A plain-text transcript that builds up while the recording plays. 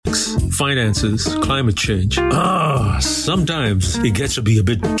politics, finances, climate change. Sometimes it gets to be a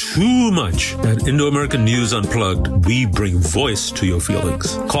bit too much. At Indo-American News Unplugged, we bring voice to your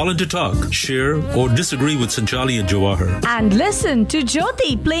feelings. Call in to talk, share, or disagree with Sanchali and Jawahar. And listen to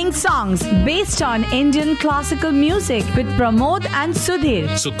Jyoti playing songs based on Indian classical music with Pramod and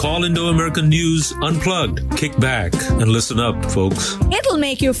Sudhir. So call Indo-American News Unplugged. Kick back and listen up, folks. It'll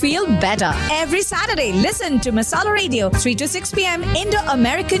make you feel better. Every Saturday, listen to Masala Radio, 3 to 6 p.m.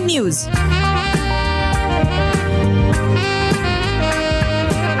 Indo-American News.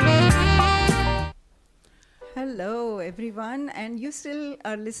 Hello, everyone. And you still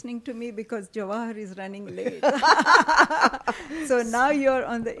are listening to me because Jawahar is running late. So now you're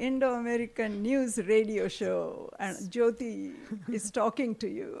on the Indo-American News radio show. And Jyoti is talking to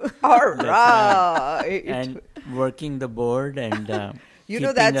you. All right. And working the board and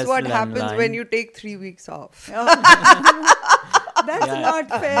that's what happens when you take 3 weeks off. That's not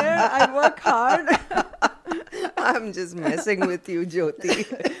fair. I work hard. I'm just messing with you,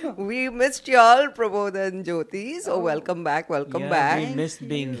 Jyoti. We missed y'all, Pramod and Jyoti. So welcome back. We missed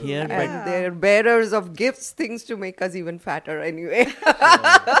being here. And they're bearers of gifts, things to make us even fatter anyway.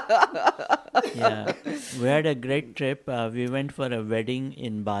 We had a great trip. We went for a wedding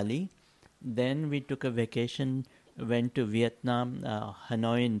in Bali. Then we took a vacation, went to Vietnam,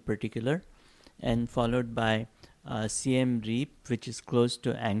 Hanoi in particular, and followed by Siem Reap, which is close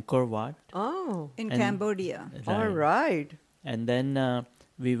to Angkor Wat. In Cambodia. Right. All right. And then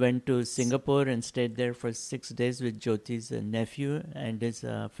we went to Singapore and stayed there for 6 days with Jyoti's nephew and his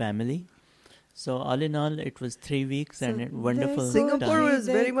family. So all in all, it was 3 weeks and a wonderful Singapore time. was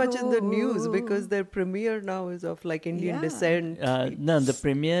very much in the news because their premier now is of Indian descent. No, the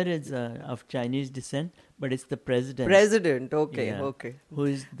premier is of Chinese descent, but it's the president. Okay. Who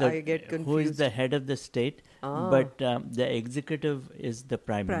is the head of the state, but the executive is the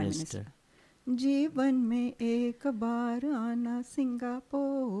Prime Minister. जीवन में एक बार आना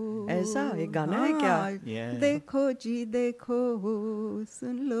Singapore ऐसा एक गाना है क्या? देखो जी देखो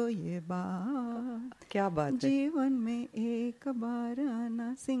सुन लो ये बात क्या बात है? जीवन में एक बार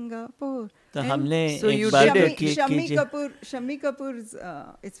आना सिंगापुर. तो हमने एक बार Shami Kapoor's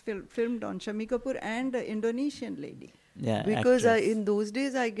it's filmed on Shami Kapoor and the Indonesian lady. Because in those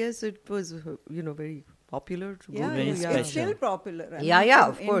days I guess it was very popular to go. It's still popular.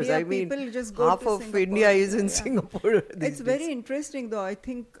 Of course. India, I mean, people just go half to of Singapore. India is in Singapore. It's very interesting, though. I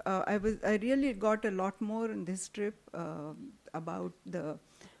think I really got a lot more in this trip about the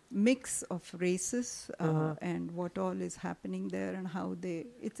mix of races and what all is happening there and how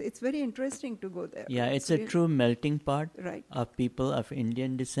it's very interesting to go there. It's a true melting pot of people of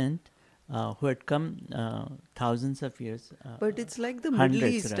Indian descent. Who had come thousands of years. But it's like the Middle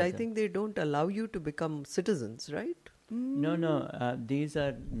East. Rather. I think they don't allow you to become citizens, right? No. These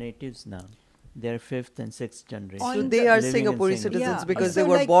are natives now. They're 5th and 6th generation. So they are Singaporean citizens because they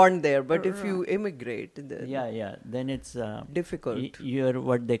were born there. But if you immigrate, then then it's difficult. You're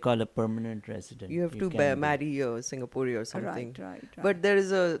what they call a permanent resident. You have to marry a Singaporean or something. Right. But there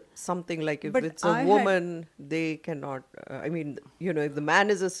is something like if it's a woman, they cannot. If the man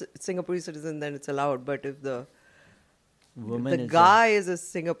is a Singaporean citizen, then it's allowed. But if the guy is a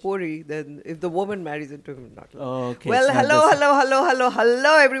Singaporean, then if the woman marries into him, not allowed. Okay. Well,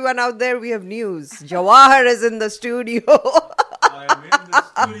 hello, everyone out there. We have news. Jawahar is in the studio. I am in the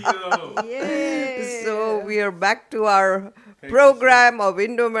studio. Yay. So we are back to our program of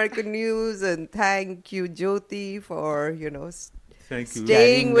Indo-American News, and thank you, Jyoti, for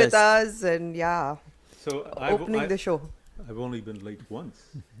staying with us and opening the show. I've only been late once.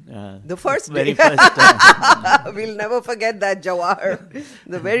 The first very day. first time. We'll never forget that, Jawahar.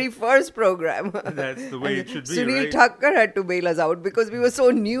 The very first program. That's the way it should be, Sunil right? Thakkar had to bail us out because we were so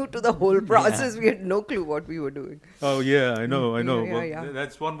new to the whole process. We had no clue what we were doing. Oh, yeah, I know. Yeah.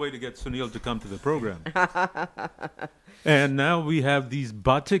 That's one way to get Sunil to come to the program. And now we have these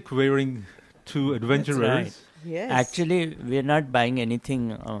batik-wearing two adventurers. That's right. Yes. Actually, we're not buying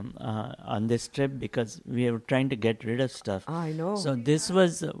anything on this trip because we are trying to get rid of stuff. I know. So this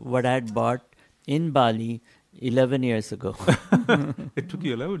was what I had bought in Bali 11 years ago. It took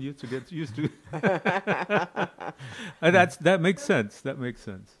you 11 years to get used to. And that makes sense.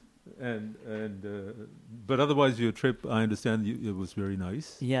 But otherwise, your trip, I understand, it was very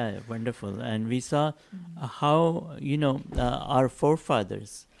nice. Yeah, wonderful. And we saw how our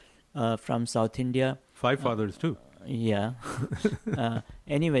forefathers from South India. Five fathers too.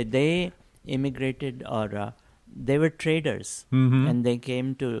 Anyway, they immigrated or they were traders, and they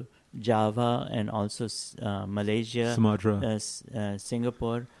came to Java and also Malaysia, Sumatra,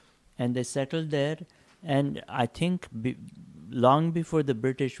 Singapore, and they settled there. And I think long before the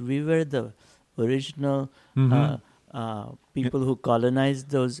British, we were the original people who colonized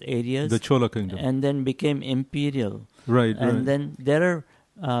those areas. The Chola kingdom. And then became imperial. Right, and then there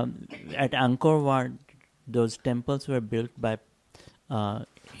are, at Angkor Wat, those temples were built by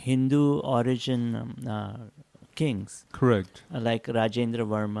Hindu origin kings. Correct. Like Rajendra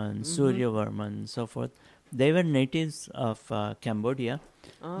Varman, Surya Varman, and so forth. They were natives of Cambodia,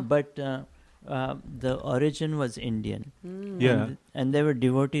 but the origin was Indian. Yeah. And they were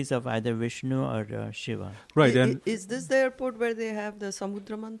devotees of either Vishnu or Shiva. Right. And Is this the airport where they have the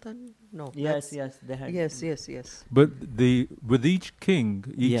Samudra Manthan? No. Yes, they had. Yes. But with each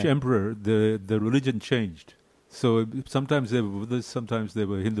king, each emperor, the religion changed. So sometimes they were Buddhist, sometimes they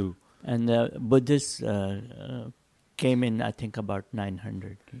were Hindu. And the Buddhists came in, I think, about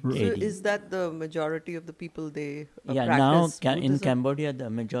 900 So AD. is that the majority of the people they now practice in Buddhism? Cambodia, the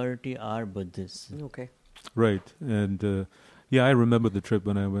majority are Buddhists. Okay. Right. And I remember the trip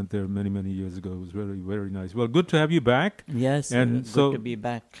when I went there many, many years ago. It was very, very nice. Well, good to have you back. Yes, And good to be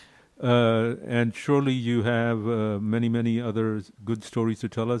back. And surely you have many, many other good stories to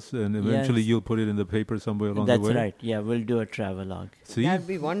tell us, and eventually you'll put it in the paper somewhere along the way. That's right. Yeah, we'll do a travelogue. See? That'd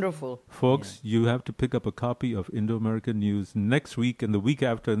be wonderful. Folks, you have to pick up a copy of Indo-American News next week and the week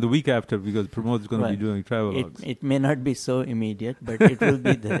after, because Pramod is going to be doing travelogues. It may not be so immediate, but it will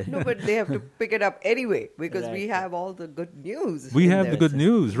be there. No, but they have to pick it up anyway because we have all the good news. We in have there. the good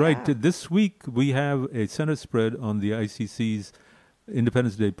news, right? Yeah. This week we have a center spread on the ICC's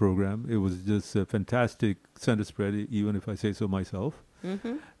Independence Day program. It was just a fantastic center spread, even if I say so myself.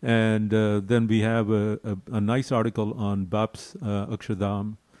 And then we have a nice article on BAP's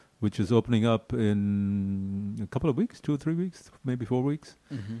Akshardham, which is opening up in a couple of weeks, 2 or 3 weeks, maybe 4 weeks.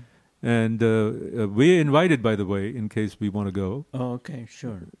 And we're invited, by the way, in case we want to go. Oh, okay,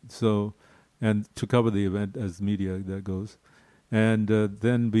 sure. So, and to cover the event as media that goes. And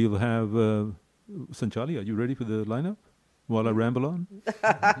then we'll have Sanchali. Are you ready for the lineup while I ramble on?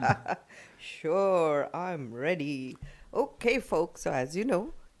 Sure, I'm ready. Okay, folks, so as you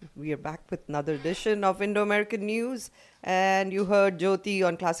know, we are back with another edition of Indo-American News. And you heard Jyoti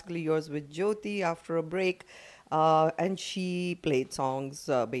on Classically Yours with Jyoti after a break. And she played songs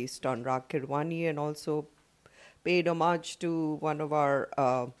based on Rag Kirwani and also paid homage to one of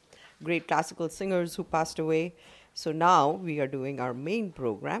our great classical singers who passed away. So now we are doing our main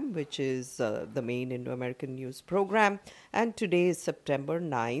program, which is the main Indo-American News program. And today is September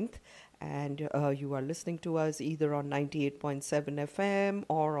 9th. And you are listening to us either on 98.7 FM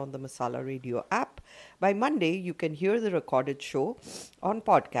or on the Masala Radio app. By Monday, you can hear the recorded show on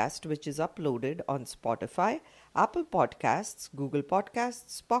podcast, which is uploaded on Spotify, Apple Podcasts, Google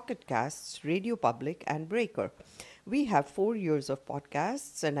Podcasts, Pocket Casts, Radio Public, and Breaker. We have 4 years of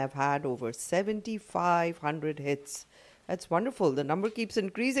podcasts and have had over 7,500 hits. That's wonderful. The number keeps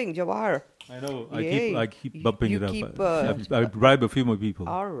increasing, Jawahar. I know. Yay. I keep bumping You it up. keep, I bribe a few more people.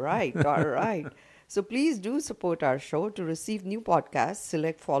 All right. So please do support our show. To receive new podcasts,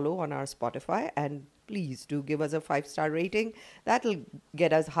 select follow on our Spotify, and please do give us a 5-star rating. That'll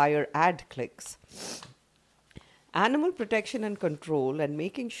get us higher ad clicks. Animal protection and control and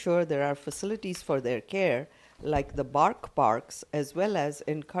making sure there are facilities for their care, like the BARC parks, as well as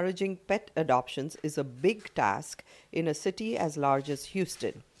encouraging pet adoptions, is a big task in a city as large as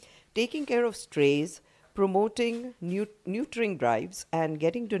Houston. Taking care of strays, promoting neutering drives, and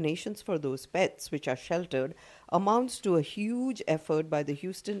getting donations for those pets which are sheltered amounts to a huge effort by the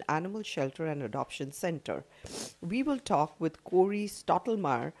Houston Animal Shelter and Adoption Center. We will talk with Cory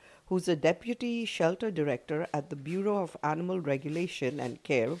Stottlemyer, who's a deputy shelter director at the Bureau of Animal Regulation and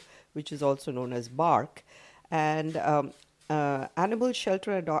Care, which is also known as BARC, and Animal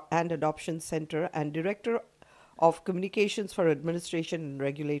Shelter and Adoption Center, and Director of Communications for Administration and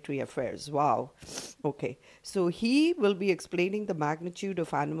Regulatory Affairs. Wow. Okay. So he will be explaining the magnitude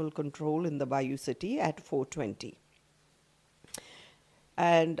of animal control in the Bayou City at 4:20.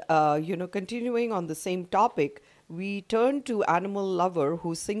 And, continuing on the same topic, we turn to animal lover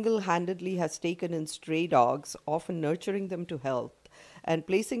who single-handedly has taken in stray dogs, often nurturing them to health and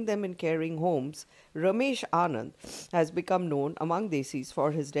placing them in caring homes. Ramesh Anand has become known among Desis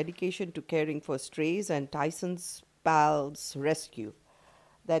for his dedication to caring for strays and Tyson's Pals Rescue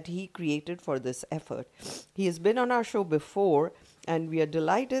that he created for this effort. He has been on our show before, and we are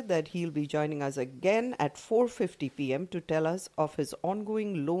delighted that he'll be joining us again at 4:50 p.m. to tell us of his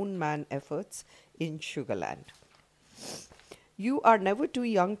ongoing lone man efforts in Sugarland. You are never too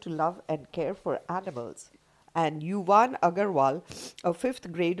young to love and care for animals. And Yuvaanh Agarwal, a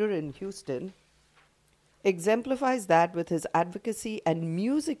 5th grader in Houston, exemplifies that with his advocacy and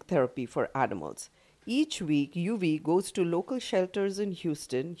music therapy for animals. Each week, UV goes to local shelters in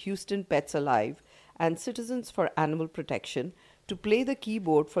Houston, Houston Pets Alive, and Citizens for Animal Protection to play the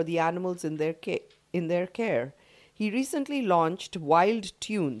keyboard for the animals in their care. He recently launched Wild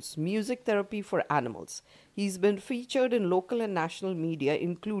Tunes, music therapy for animals. He's been featured in local and national media,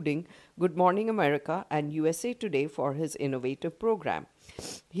 including Good Morning America and USA Today, for his innovative program.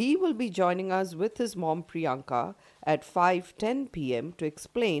 He will be joining us with his mom Priyanka at 5:10 p.m. to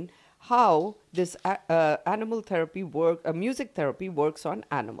explain how this music therapy works on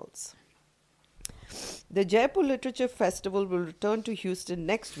animals. The Jaipur Literature Festival will return to Houston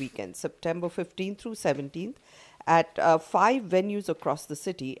next weekend, September 15th through 17th, at 5 venues across the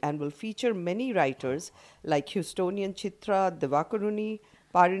city, and will feature many writers like Houstonian Chitra Divakaruni,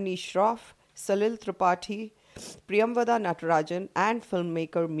 Parini Shroff, Salil Tripathi, Priyamvada Natarajan, and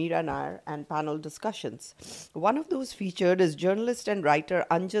filmmaker Meera Nair, and panel discussions. One of those featured is journalist and writer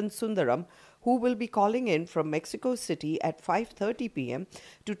Anjan Sundaram, who will be calling in from Mexico City at 5:30 p.m.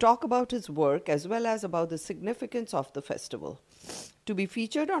 to talk about his work as well as about the significance of the festival. To be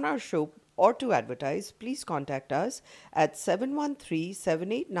featured on our show or to advertise, please contact us at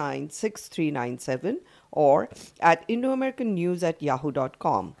 713-789-6397 or at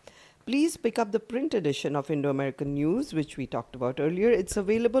indoamericannews@yahoo.com. Please pick up the print edition of Indo-American News, which we talked about earlier. It's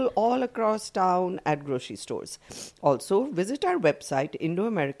available all across town at grocery stores. Also, visit our website,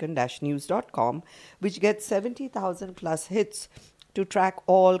 indoamerican-news.com, which gets 70,000 plus hits to track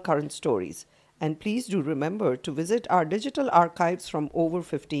all current stories. And please do remember to visit our digital archives from over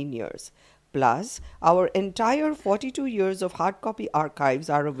 15 years. Plus, our entire 42 years of hard copy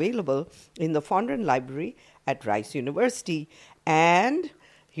archives are available in the Fondren Library at Rice University. And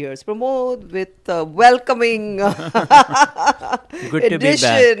here's Pramod with the welcoming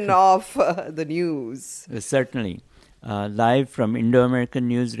edition of the news. Certainly. Live from Indo-American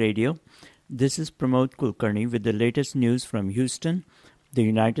News Radio, this is Pramod Kulkarni with the latest news from Houston, the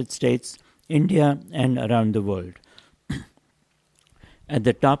United States, India, and around the world. At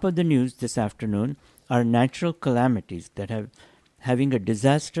the top of the news this afternoon are natural calamities that are having a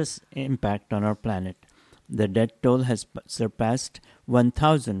disastrous impact on our planet. The death toll has surpassed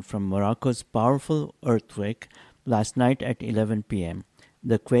 1,000 from Morocco's powerful earthquake last night at 11 p.m.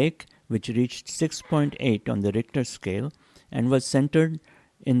 The quake, which reached 6.8 on the Richter scale and was centered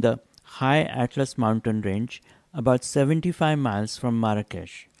in the high Atlas mountain range about 75 miles from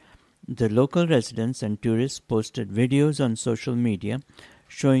Marrakesh. The local residents and tourists posted videos on social media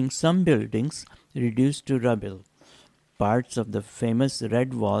showing some buildings reduced to rubble. Parts of the famous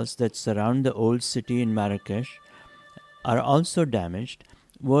red walls that surround the old city in Marrakesh are also damaged.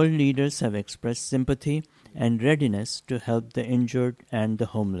 World leaders have expressed sympathy and readiness to help the injured and the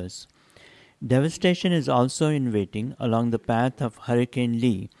homeless. Devastation is also in waiting along the path of Hurricane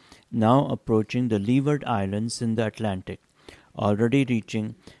Lee, now approaching the Leeward Islands in the Atlantic. Already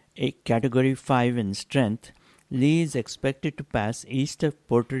reaching a Category 5 in strength, Lee is expected to pass east of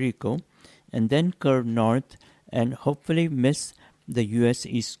Puerto Rico and then curve north and hopefully miss the U.S.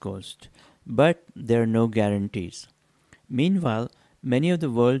 East Coast. But there are no guarantees. Meanwhile, many of the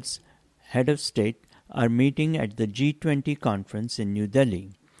world's head of state are meeting at the G20 conference in New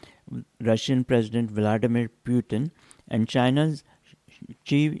Delhi. Russian President Vladimir Putin and China's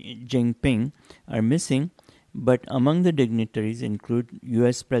Xi Jinping are missing, but among the dignitaries include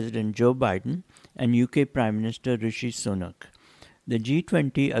U.S. President Joe Biden and UK Prime Minister Rishi Sunak. The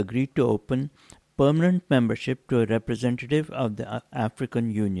G20 agreed to open permanent membership to a representative of the African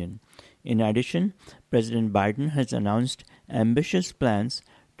Union. In addition, President Biden has announced ambitious plans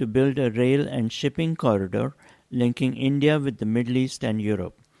to build a rail and shipping corridor linking India with the Middle East and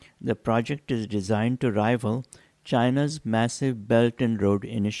Europe. The project is designed to rival China's massive Belt and Road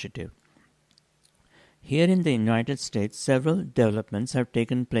Initiative. Here in the United States, several developments have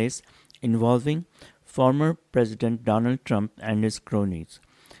taken place involving former President Donald Trump and his cronies.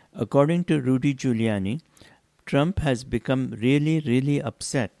 According to Rudy Giuliani, Trump has become really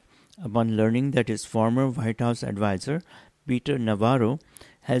upset upon learning that his former White House advisor, Peter Navarro,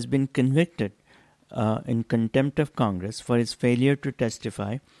 has been convicted in contempt of Congress for his failure to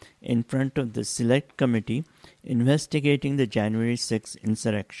testify in front of the Select Committee investigating the January 6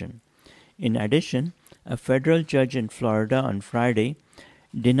 insurrection. In addition, a federal judge in Florida on Friday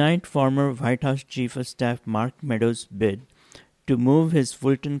denied former White House Chief of Staff Mark Meadows' bid to move his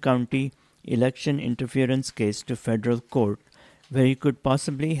Fulton County election interference case to federal court, where he could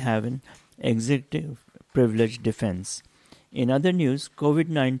possibly have an executive privilege defense. In other news,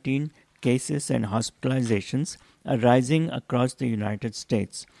 COVID-19 cases and hospitalizations are rising across the United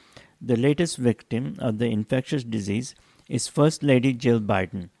States. The latest victim of the infectious disease is First Lady Jill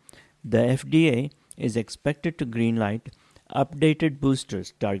Biden. The FDA is expected to greenlight updated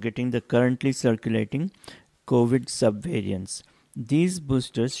boosters targeting the currently circulating COVID subvariants. These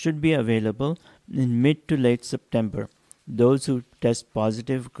boosters should be available in mid to late September. Those who test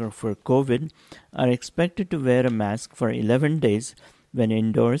positive for COVID are expected to wear a mask for 11 days when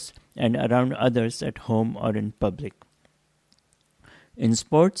indoors and around others at home or in public. In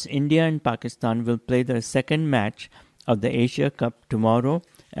sports, India and Pakistan will play their second match of the Asia Cup tomorrow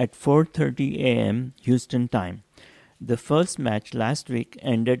at 4:30 a.m. Houston time. The first match last week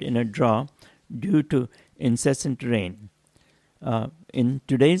ended in a draw due to incessant rain. In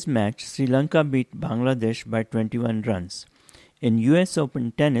today's match, Sri Lanka beat Bangladesh by 21 runs. In US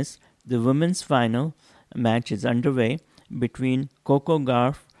Open tennis, the women's final match is underway between Coco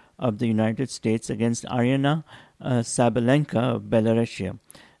Gauff of the United States against Aryna Sabalenka of Belarus.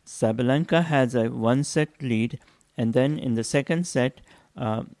 Sabalenka has a one-set lead, and then in the second set,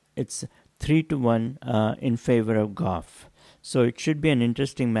 it's 3-1 in favor of Gauff. So it should be an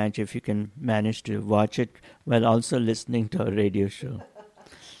interesting match if you can manage to watch it while also listening to a radio show.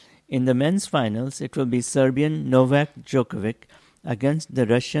 In the men's finals, it will be Serbian Novak Djokovic against the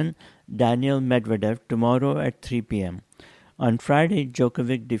Russian Daniil Medvedev tomorrow at 3 p.m. On Friday,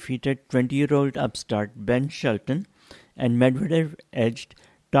 Djokovic defeated 20-year-old upstart Ben Shelton, and Medvedev edged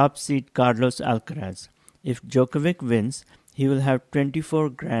top seed Carlos Alcaraz. If Djokovic wins, he will have 24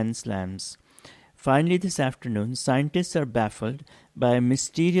 Grand Slams. Finally, this afternoon, scientists are baffled by a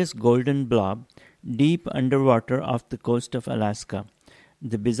mysterious golden blob deep underwater off the coast of Alaska.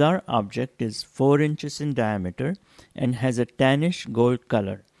 The bizarre object is 4 inches in diameter and has a tannish gold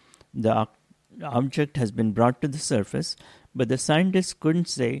color. The object has been brought to the surface, but the scientists couldn't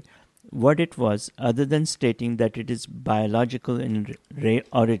say what it was other than stating that it is biological in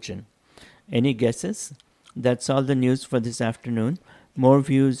origin. Any guesses? That's all the news for this afternoon. More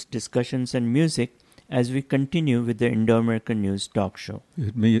views, discussions, and music as we continue with the Indo-American News talk show.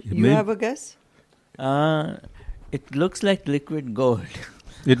 You have a guess? It looks like liquid gold.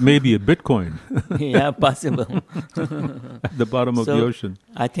 It may be a Bitcoin. Yeah, possible. At the bottom of the ocean.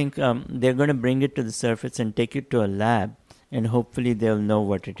 I think they're going to bring it to the surface and take it to a lab, and hopefully they'll know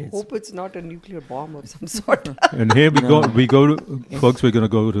what it is. Hope it's not a nuclear bomb of some sort. And here we go. Folks, we're going to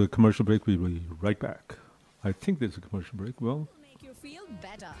go to a commercial break. We'll be right back. I think there's a commercial break. Well, Make you feel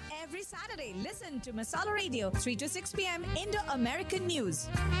better. Every Saturday, listen to Masala Radio, 3 to 6 p.m. Indo-American News.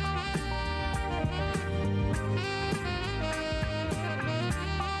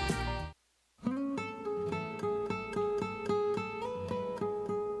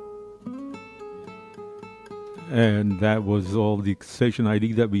 and that was all the station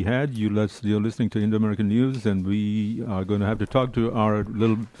ID that we had. You're listening to Indo-American News, and we are going to have to talk to our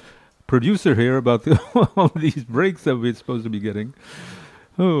little producer here about all these breaks that we're supposed to be getting.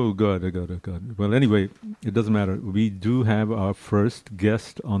 Oh, God. Well, anyway, it doesn't matter. We do have our first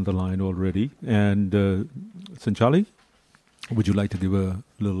guest on the line already. And Sanchali, would you like to give a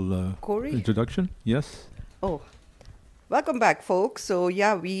little Cory? Introduction? Yes? Oh, welcome back, folks. So,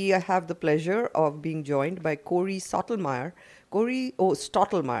 we have the pleasure of being joined by Cory Stottlemyer.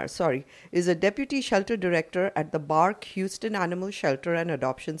 Stottlemyer, is a Deputy Shelter Director at the BARC Houston Animal Shelter and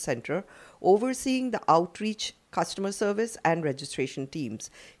Adoption Center, overseeing the outreach, customer service, and registration teams.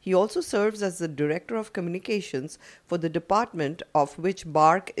 He also serves as the Director of Communications for the department of which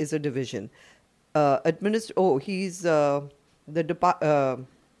BARC is a division. He's the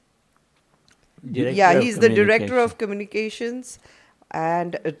Director of Communications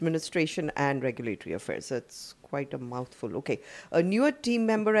and Administration and Regulatory Affairs. That's quite a mouthful. Okay. A newer team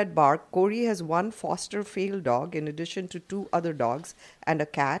member at BARC, Cory has one foster failed dog in addition to 2 other dogs and a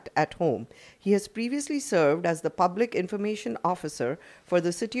cat at home. He has previously served as the Public Information Officer for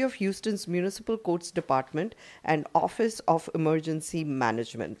the City of Houston's Municipal Courts Department and Office of Emergency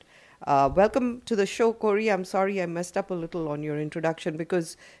Management. Welcome to the show, Cory. I'm sorry I messed up a little on your introduction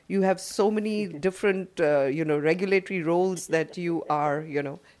because you have so many different, regulatory roles that you are,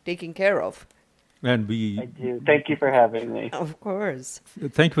 taking care of. And I do. Thank you for having me. Of course.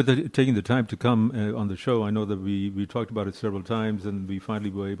 Thank you for taking the time to come on the show. I know that we talked about it several times, and we finally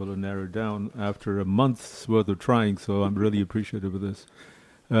were able to narrow it down after a month's worth of trying, so I'm really appreciative of this.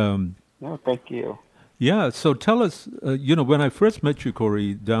 No, thank you. Yeah, so tell us, when I first met you,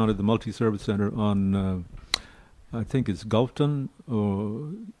 Cory, down at the Multi-Service Center on, I think it's Gulfton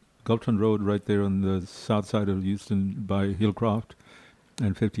Road right there on the south side of Houston by Hillcroft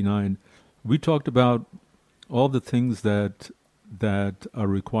and 59, we talked about all the things that are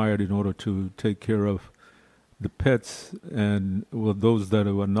required in order to take care of the pets and those that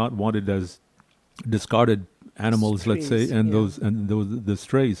are not wanted as discarded animals, let's say, and the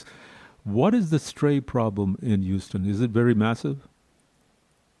strays. What is the stray problem in Houston? Is it very massive?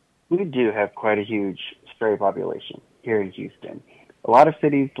 We do have quite a huge stray population here in Houston. A lot of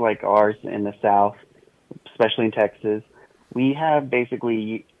cities like ours in the South, especially in Texas, we have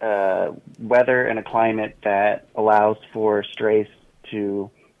basically weather and a climate that allows for strays to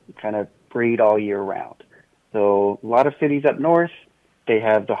kind of breed all year round. So a lot of cities up north, they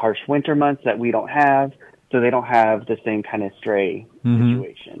have the harsh winter months that we don't have, so they don't have the same kind of stray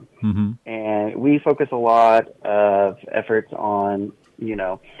situation. And we focus a lot of efforts on,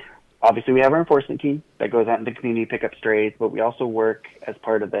 obviously we have our enforcement team that goes out in the community, pick up strays, but we also work as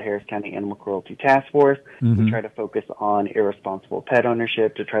part of the Harris County Animal Cruelty Task Force. We try to focus on irresponsible pet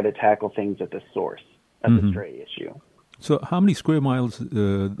ownership to try to tackle things at the source of the stray issue. So how many square miles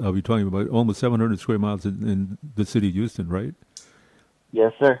are we talking about? Almost 700 square miles in the city of Houston, right?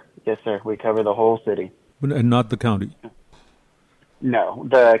 Yes, sir. Yes, sir. We cover the whole city. And not the county? No,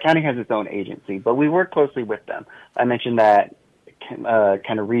 the county has its own agency, but we work closely with them. I mentioned that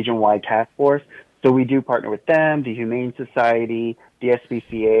kind of region-wide task force. So we do partner with them, the Humane Society, the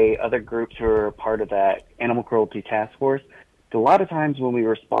SPCA, other groups who are part of that animal cruelty task force. So a lot of times when we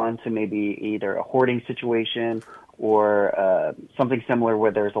respond to maybe either a hoarding situation or something similar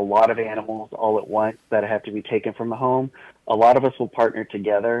where there's a lot of animals all at once that have to be taken from the home, a lot of us will partner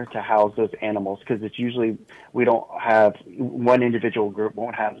together to house those animals because it's usually we don't have one individual group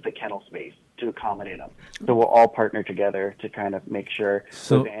won't have the kennel space to accommodate them. So we'll all partner together to kind of make sure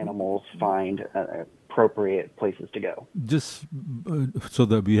those animals find appropriate places to go. Just so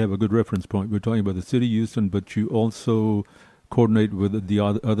that we have a good reference point, we're talking about the city of Houston, but you also coordinate with the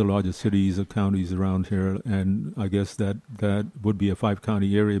other larger cities or counties around here, and I guess that would be a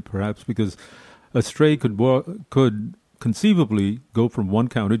 5-county area perhaps, because a stray could conceivably go from one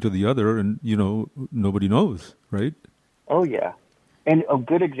county to the other, and nobody knows, right? Oh yeah, and a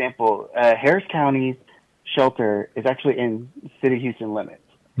good example, Harris County's shelter is actually in city of Houston limits,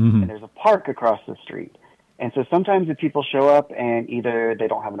 and there's a park across the street. And so sometimes if people show up and either they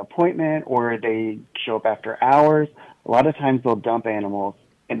don't have an appointment or they show up after hours, a lot of times they'll dump animals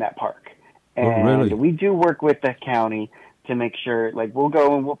in that park. And we do work with the county to make sure, like we'll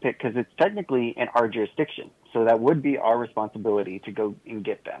go and we'll pick, because it's technically in our jurisdiction. So that would be our responsibility to go and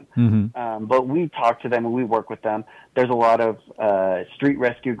get them. But we talk to them and we work with them. There's a lot of street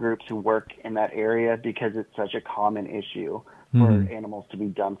rescue groups who work in that area because it's such a common issue for animals to be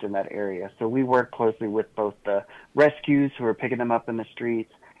dumped in that area. So we work closely with both the rescues who are picking them up in the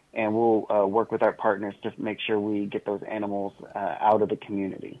streets, and we'll work with our partners to make sure we get those animals out of the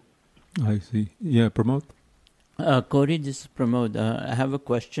community. I see. Yeah, Pramod? Cory, this is Pramod. I have a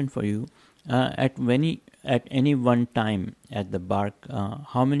question for you. At any one time at the BARC,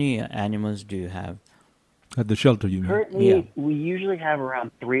 how many animals do you have? At the shelter, you mean? Currently, we usually have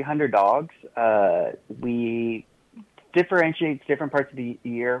around 300 dogs. We differentiate different parts of the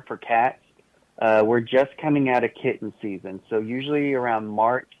year for cats. We're just coming out of kitten season. So usually around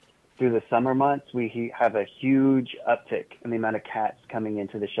March through the summer months, we have a huge uptick in the amount of cats coming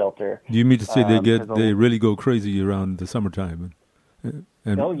into the shelter. Do you mean to say they really go crazy around the summertime? And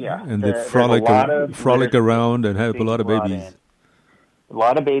they frolic around and have a lot of babies. A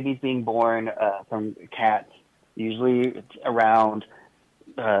lot of babies being born from cats. Usually it's around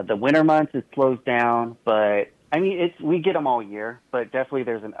the winter months, it slows down, but I mean, we get them all year, but definitely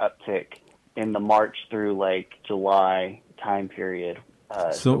there's an uptick in the March through like July time period.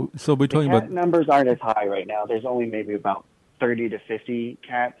 So we're talking about numbers aren't as high right now. There's only maybe about 30 to 50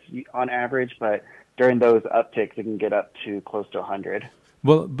 cats on average, but during those upticks, it can get up to close to 100.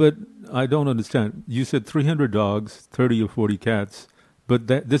 Well, but I don't understand. You said 300 dogs, 30 or 40 cats, but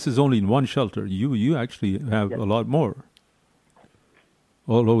this is only in one shelter. You actually have a lot more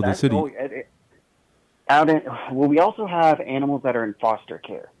all over the city. We also have animals that are in foster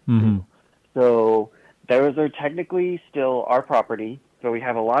care. So those are technically still our property. So we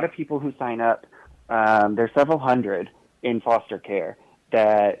have a lot of people who sign up. There's several hundred in foster care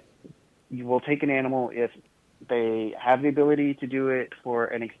that you will take an animal if they have the ability to do it for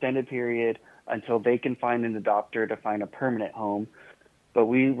an extended period until they can find an adopter to find a permanent home. But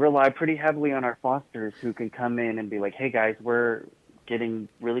we rely pretty heavily on our fosters who can come in and be like, hey guys, we're getting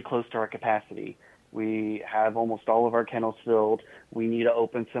really close to our capacity. We have almost all of our kennels filled. We need to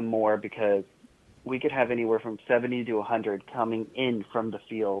open some more because we could have anywhere from 70 to 100 coming in from the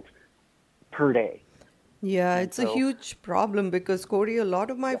field per day. Yeah, it's a huge problem because, Cory, a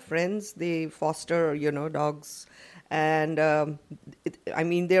lot of my friends, they foster, dogs. And,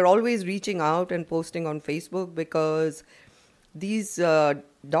 they're always reaching out and posting on Facebook because these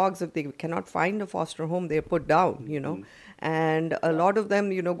dogs, if they cannot find a foster home, they're put down, and a lot of them,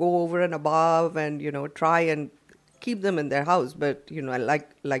 go over and above and, try and keep them in their house. But,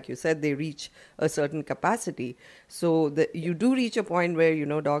 like you said, they reach a certain capacity. So you do reach a point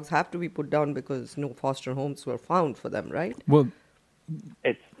where, dogs have to be put down because no foster homes were found for them, right? Well,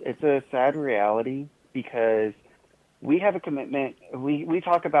 it's a sad reality because we have a commitment. We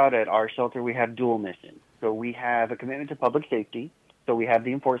talk about at our shelter, we have dual missions. So we have a commitment to public safety. So we have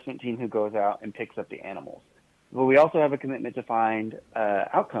the enforcement team who goes out and picks up the animals. But we also have a commitment to find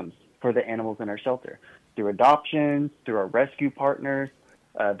outcomes for the animals in our shelter through adoptions, through our rescue partners.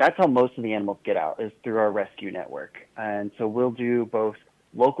 That's how most of the animals get out, is through our rescue network. And so we'll do both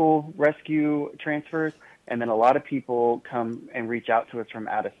local rescue transfers, and then a lot of people come and reach out to us from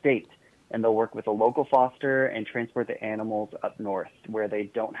out of state. And they'll work with a local foster and transport the animals up north where they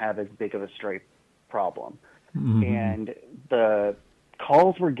don't have as big of a stray problem. Mm-hmm. And the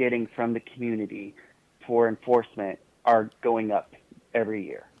calls we're getting from the community for enforcement are going up every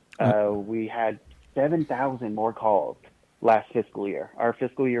year. We had 7,000 more calls last fiscal year. Our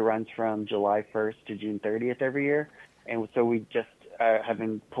fiscal year runs from July 1st to June 30th every year. And so we just have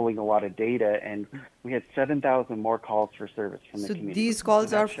been pulling a lot of data, and we had 7,000 more calls for service from the community. So these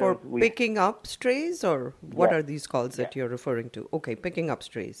calls are for picking up strays, or what are these calls that you're referring to? Okay, picking up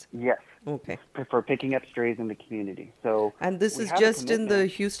strays. Yes. Okay. For picking up strays in the community. So. And this is just in the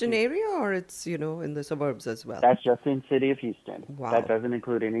Houston area, or it's, in the suburbs as well? That's just in city of Houston. Wow. That doesn't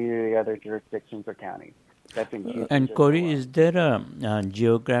include any of the other jurisdictions or counties. That's in Houston. And Cory, is there a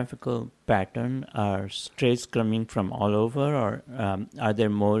geographical pattern? Are strays coming from all over, or are there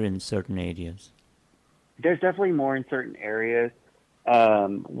more in certain areas? There's definitely more in certain areas.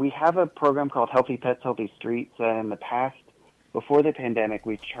 We have a program called Healthy Pets, Healthy Streets. In the past, before the pandemic,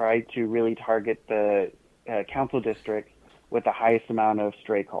 we tried to really target the council districts with the highest amount of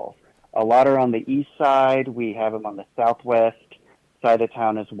stray calls. A lot are on the east side. We have them on the southwest side of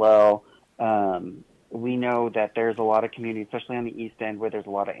town as well. We know that there's a lot of communities, especially on the east end, where there's a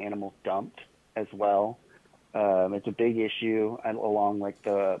lot of animals dumped as well. It's a big issue along like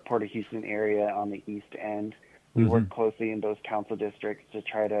the Port of Houston area on the east end. We work closely in those council districts to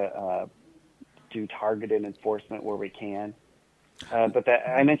try to do targeted enforcement where we can. But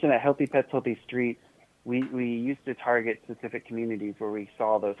I mentioned that Healthy Pets, Healthy Streets, we used to target specific communities where we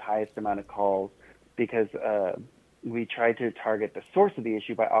saw those highest amount of calls because we tried to target the source of the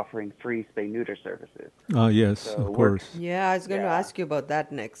issue by offering free spay-neuter services. Yes, so of course. Yeah, I was going to ask you about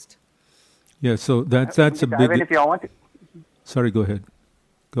that next. Yeah, so that's a big... If y'all want to. Sorry, go ahead.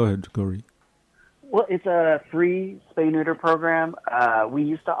 Go ahead, Cory. Well, it's a free spay-neuter program. We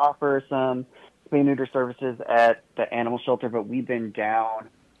used to offer some spay-neuter services at the animal shelter, but we've been down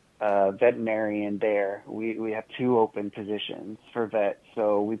veterinarian there. We have 2 open positions for vets.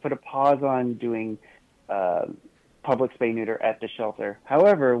 So we put a pause on doing public spay-neuter at the shelter.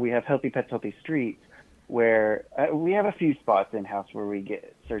 However, we have Healthy Pets, Healthy Streets, where we have a few spots in-house where we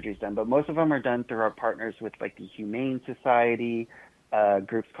get surgeries done, but most of them are done through our partners with like the Humane Society,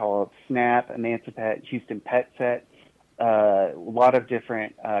 groups called SNAP, Emancipet, Houston Pet Set, a lot of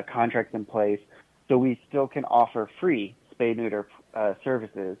different contracts in place. So we still can offer free spay-neuter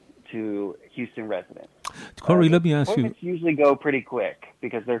services to Houston residents. Cory, let me ask you. Appointments usually go pretty quick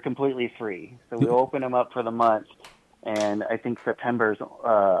because they're completely free. So we'll open them up for the month, and I think September's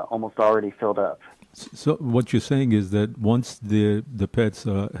almost already filled up. So what you're saying is that once the pets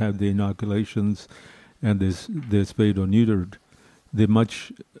have the inoculations and they're spayed or neutered, they're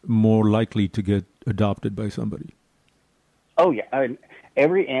much more likely to get adopted by somebody. Oh, yeah. I mean,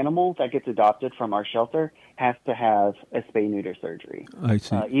 every animal that gets adopted from our shelter has to have a spay-neuter surgery. I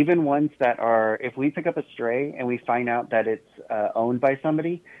see. Even ones that are, if we pick up a stray and we find out that it's owned by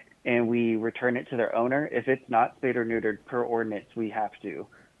somebody and we return it to their owner, if it's not spayed or neutered per ordinance, we have to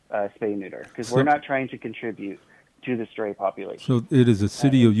spay-neuter because we're not trying to contribute to the stray population. So it is a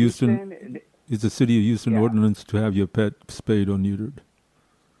city of Houston. It's a city of Houston ordinance to have your pet spayed or neutered.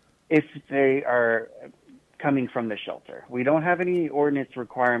 If they are coming from the shelter, we don't have any ordinance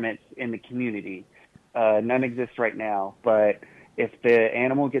requirements in the community. None exist right now, but if the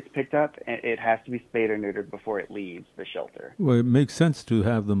animal gets picked up, it has to be spayed or neutered before it leaves the shelter. Well, it makes sense to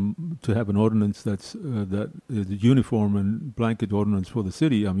have an ordinance that is a uniform and blanket ordinance for the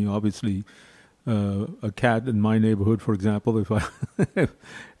city. I mean, obviously, a cat in my neighborhood, for example, if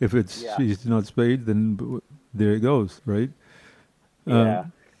she's not spayed, then there it goes, right?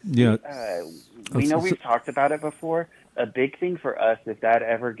 We know we've talked about it before. A big thing for us, if that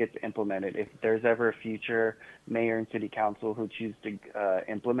ever gets implemented, if there's ever a future mayor and city council who choose to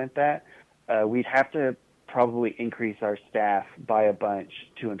implement that, we'd have to probably increase our staff by a bunch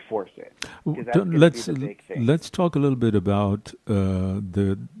to enforce it. Let's talk a little bit about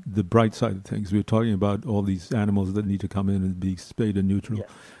the bright side of things. We're talking about all these animals that need to come in and be spayed and neutral. Yes.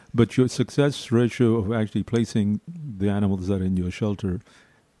 But your success ratio of actually placing the animals that are in your shelter,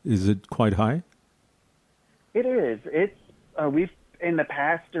 is it quite high? It is. It's we've in the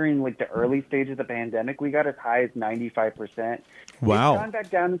past, during like the early stages of the pandemic, we got as high as 95%. Wow. It's gone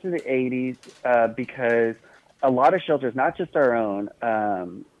back down into the 80s because a lot of shelters, not just our own,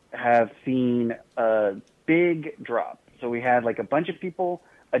 have seen a big drop. So we had like a bunch of people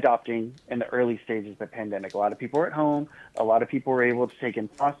adopting in the early stages of the pandemic. A lot of people were at home. A lot of people were able to take in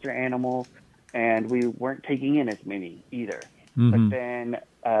foster animals, and we weren't taking in as many either. But then,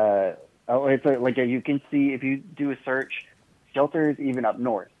 it's like you can see if you do a search, shelters even up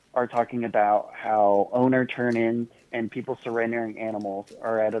north are talking about how owner turn-ins and people surrendering animals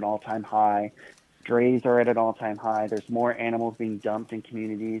are at an all-time high. Strays are at an all-time high. There's more animals being dumped in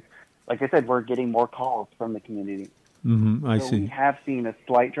communities. Like I said, we're getting more calls from the community. I see. We have seen a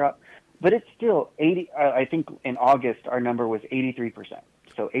slight drop, but it's still 80. I think in August our number was 83%.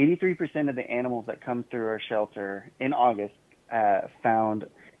 So 83% of the animals that come through our shelter in August found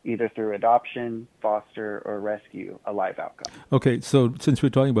either through adoption, foster, or rescue, a live outcome. Okay, so since we're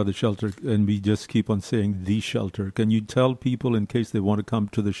talking about the shelter, and we just keep on saying the shelter, can you tell people, in case they want to come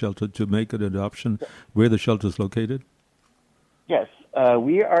to the shelter to make an adoption, where the shelter is located? Yes,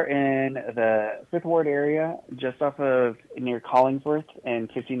 we are in the 5th Ward area, just off of near Collingsworth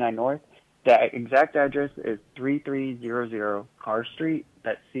and 59 North. The exact address is 3300 Carr Street.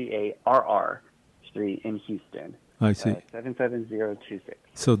 That's Carr Street in Houston. I see. 77026.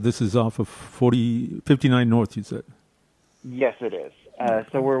 So this is off of 59 North, you said? Yes, it is.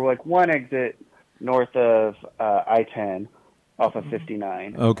 So we're like one exit north of I-10 off of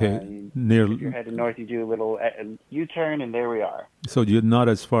 59. Okay. If you're heading north, you do a little U-turn, and there we are. So you're not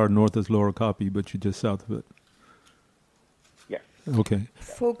as far north as Lower Copy, but you're just south of it? Yes. Okay.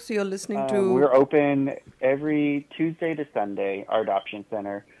 Folks, you're listening to... We're open every Tuesday to Sunday, our adoption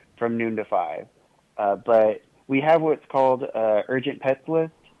center, from noon to 5. But we have what's called urgent pets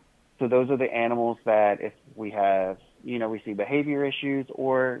list. So those are the animals that if we have, we see behavior issues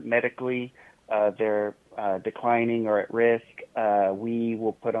or medically they're declining or at risk, we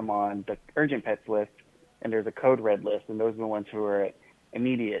will put them on the urgent pets list. And there's a code red list, and those are the ones who are at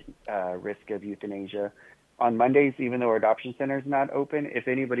immediate risk of euthanasia. On Mondays, even though our adoption center is not open, if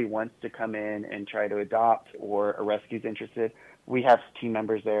anybody wants to come in and try to adopt or a rescue is interested, we have team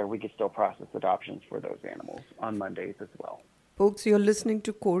members there. We can still process adoptions for those animals on Mondays as well. Folks, you're listening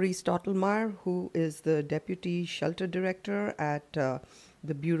to Cory Stottlemyer, who is the Deputy Shelter Director at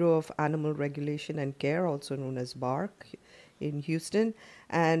the Bureau of Animal Regulation and Care, also known as BARC, in Houston.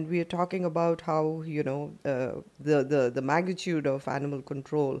 And we are talking about how, the magnitude of animal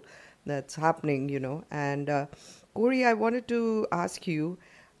control that's happening, And Cory, I wanted to ask you,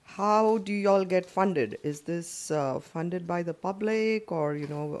 how do you all get funded? Is this funded by the public or,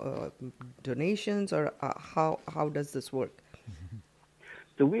 donations, or how does this work?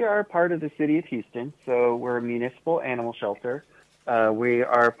 So we are part of the city of Houston. So we're a municipal animal shelter. We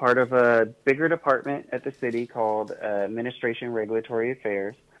are part of a bigger department at the city called Administration and Regulatory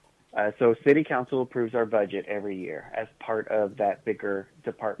Affairs. So City Council approves our budget every year as part of that bigger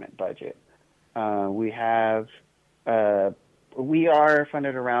department budget. We are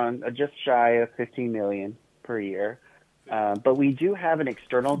funded around just shy of $15 million per year, but we do have an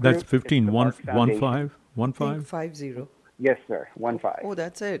external group. That's 15, 15? 50. Yes, sir, 15. Oh,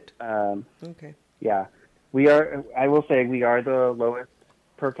 that's it. Okay. Yeah, we are. I will say we are the lowest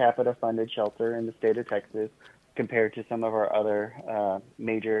per capita funded shelter in the state of Texas compared to some of our other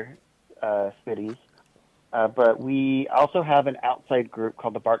major cities. But we also have an outside group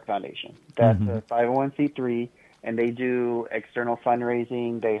called the BARC Foundation. That's a 501c3, and they do external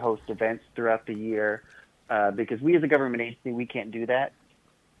fundraising. They host events throughout the year because we as a government agency, we can't do that.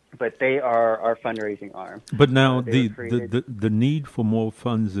 But they are our fundraising arm. But now the need for more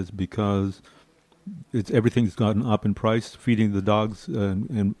funds is because everything's gotten up in price, feeding the dogs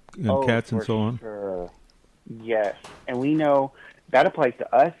and cats and so on. Sure. Yes, and we know that applies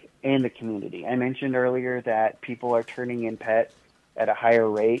to us and the community. I mentioned earlier that people are turning in pets at a higher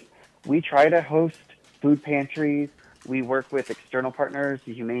rate. We try to host food pantries. We work with external partners,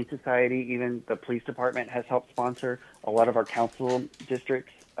 the Humane Society, even the police department has helped sponsor. A lot of our council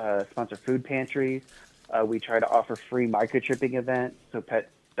districts sponsor food pantries. We try to offer free microchipping events, so pets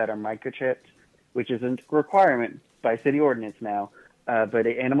that are microchipped, which is a requirement by city ordinance now. But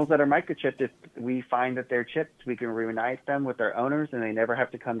animals that are microchipped, if we find that they're chipped, we can reunite them with their owners, and they never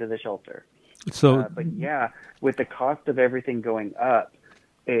have to come to the shelter. So, but yeah, with the cost of everything going up,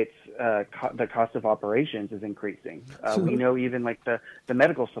 it's the cost of operations is increasing. We know even like the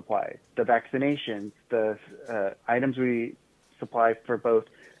medical supplies, the vaccinations, the items we supply for both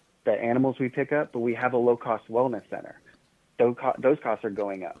the animals we pick up, but we have a low-cost wellness center. Those costs are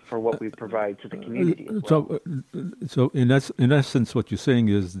going up for what we provide to the community as well. So in essence, what you're saying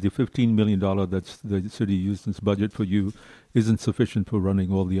is the $15 million that's the city of Houston's budget for you isn't sufficient for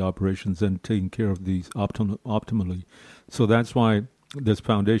running all the operations and taking care of these optimally. So that's why this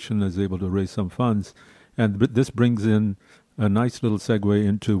foundation is able to raise some funds. And this brings in a nice little segue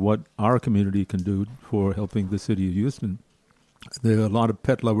into what our community can do for helping the city of Houston. There are a lot of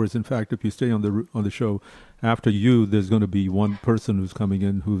pet lovers. In fact, if you stay on the show, after you, there's going to be one person who's coming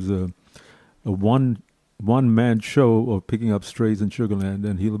in who's a one-man show of picking up strays in Sugar Land,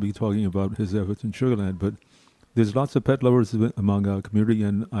 and he'll be talking about his efforts in Sugar Land. But there's lots of pet lovers among our community,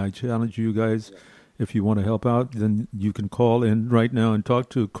 and I challenge you guys, if you want to help out, then you can call in right now and talk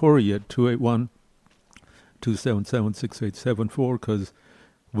to Cory at 281-277-6874, because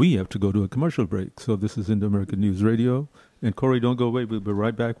we have to go to a commercial break. So this is Indo-American News Radio. And Cory, don't go away. We'll be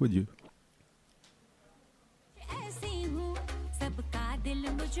right back with you.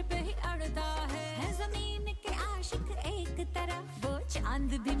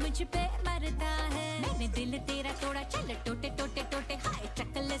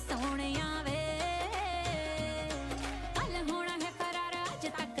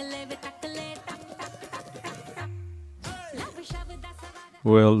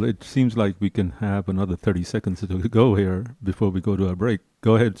 Well, it seems like we can have another 30 seconds to go here before we go to our break.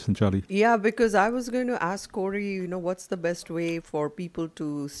 Go ahead, Sanchali. Yeah, because I was going to ask Cory, what's the best way for people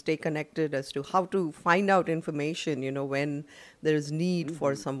to stay connected as to how to find out information, when there's need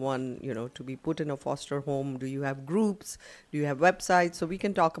for someone, to be put in a foster home. Do you have groups? Do you have websites? So we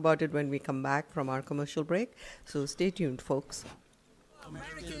can talk about it when we come back from our commercial break. So stay tuned, folks.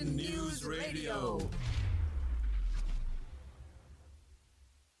 American News Radio.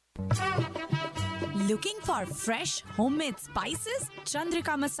 Looking for fresh homemade spices?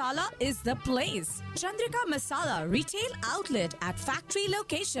 Chandrika Masala is the place. Chandrika Masala retail outlet at factory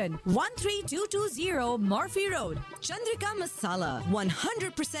location 13220 Murphy Road. Chandrika Masala,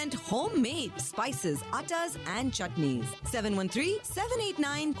 100% homemade spices, attas and chutneys.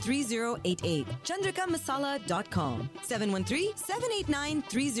 713-789-3088. chandrikamasala.com.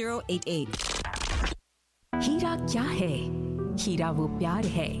 713-789-3088. हीरा क्या है? हीरा वो प्यार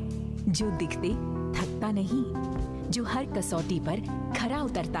है जो दिखते थकता नहीं, जो हर कसौटी पर खरा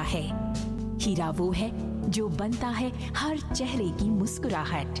उतरता है। हीरा वो है जो बनता है हर चेहरे की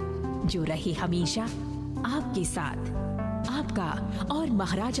मुस्कुराहट, जो रहे हमेशा आपके साथ। आपका और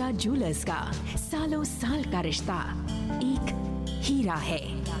महाराजा ज्वेलर्स का सालों साल का रिश्ता एक हीरा है।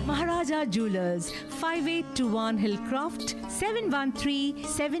 Maharaja Jewelers, 5821 Hillcroft,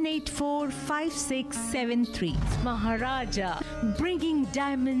 713-784-5673. Maharaja, bringing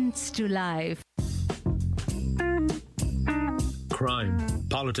diamonds to life. Crime,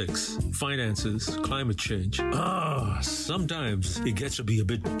 politics, finances, climate change. Sometimes it gets to be a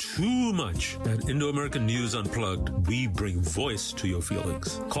bit too much. At Indo-American News Unplugged, we bring voice to your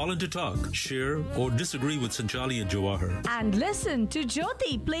feelings. Call in to talk, share, or disagree with Sanchali and Jawahar. And listen to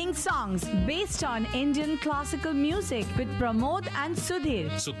Jyoti playing songs based on Indian classical music with Pramod and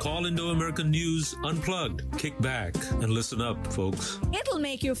Sudhir. So call Indo-American News Unplugged. Kick back and listen up, folks. It'll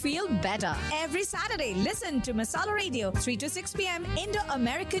make you feel better. Every Saturday, listen to Masala Radio, 3 to 6 p.m.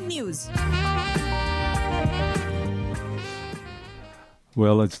 Indo-American News.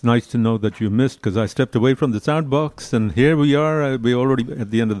 Well, it's nice to know that you missed, because I stepped away from the sound box, and here we are. We're already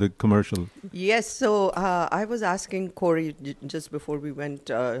at the end of the commercial. Yes, so I was asking Cory just before we went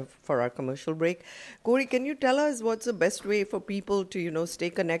for our commercial break. Cory, can you tell us what's the best way for people to, stay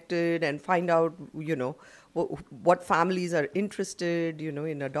connected and find out, what families are interested,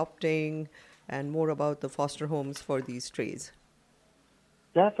 in adopting, and more about the foster homes for these strays?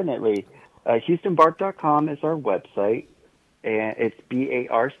 Definitely. HoustonBark.com is our website, and it's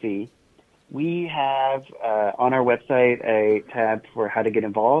BARC. We have on our website a tab for how to get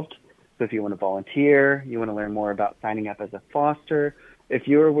involved. So if you want to volunteer, you want to learn more about signing up as a foster, if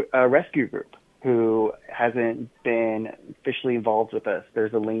you're a rescue group who hasn't been officially involved with us,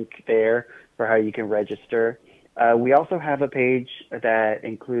 there's a link there for how you can register. We also have a page that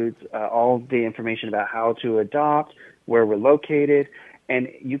includes all the information about how to adopt, where we're located, and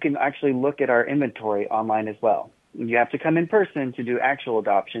you can actually look at our inventory online as well. You have to come in person to do actual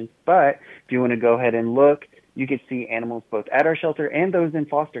adoptions, but if you want to go ahead and look you can see animals both at our shelter and those in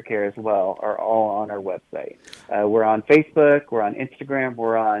foster care as well are all on our website. We're on Facebook, we're on Instagram,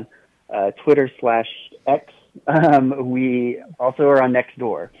 we're on Twitter/X. We also are on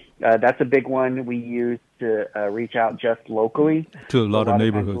Nextdoor. That's a big one we use to reach out just locally. To a lot of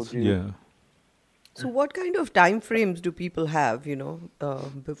neighborhoods, yeah. So what kind of time frames do people have,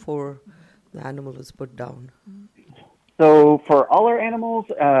 before the animal is put down? So for all our animals,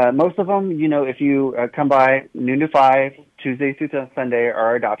 most of them, if you come by noon to 5, Tuesday through Sunday are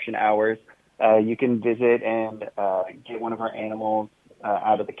our adoption hours. You can visit and get one of our animals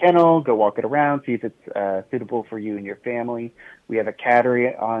out of the kennel, go walk it around, see if it's suitable for you and your family. We have a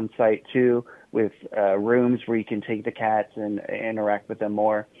cattery on site too, with rooms where you can take the cats and interact with them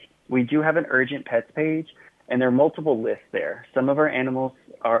more. We do have an urgent pets page, and there are multiple lists there. Some of our animals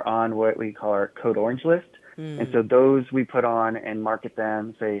are on what we call our Code Orange list. And so those we put on and market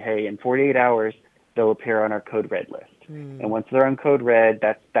them, say, hey, in 48 hours, they'll appear on our Code Red list. And once they're on Code Red,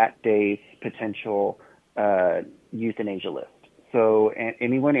 that's that day's potential euthanasia list. So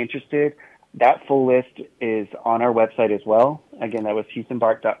anyone interested, that full list is on our website as well. Again, that was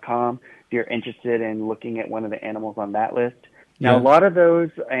HoustonBark.com. If you're interested in looking at one of the animals on that list. Now, a lot of those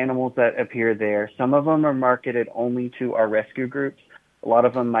animals that appear there, some of them are marketed only to our rescue groups. A lot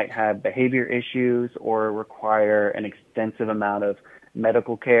of them might have behavior issues or require an extensive amount of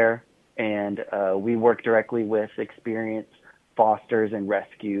medical care. And we work directly with experienced fosters and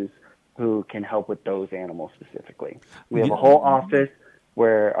rescues who can help with those animals specifically. We have a whole office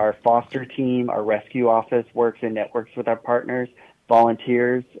where our foster team, our rescue office works and networks with our partners.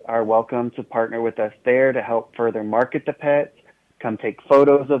 Volunteers are welcome to partner with us there to help further market the pets, come take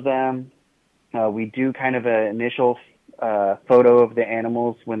photos of them. We do kind of an initial photo of the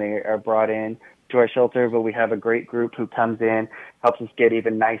animals when they are brought in to our shelter, but we have a great group who comes in, helps us get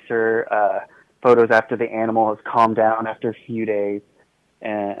even nicer photos after the animal has calmed down after a few days.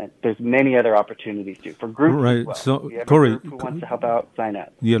 And there's many other opportunities too for groups. Right. As well. So, we have Cory, a group who wants to help out, sign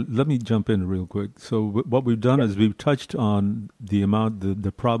up. Yeah, let me jump in real quick. So, what we've done is we've touched on the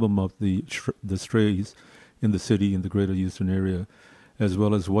problem of the strays in the city, in the greater Houston area, as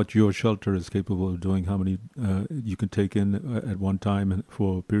well as what your shelter is capable of doing, how many you can take in at one time and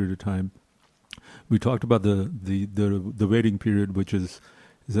for a period of time. We talked about the waiting period, which is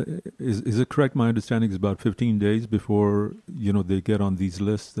it correct? My understanding is about 15 days before they get on these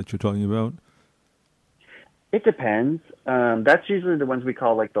lists that you're talking about. It depends. That's usually the ones we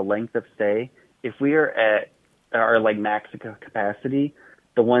call like the length of stay. If we are at our like max capacity,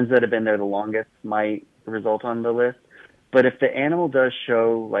 the ones that have been there the longest might result on the list. But if the animal does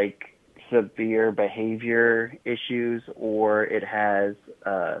show like severe behavior issues or it has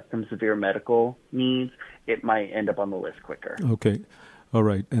some severe medical needs, it might end up on the list quicker. Okay. All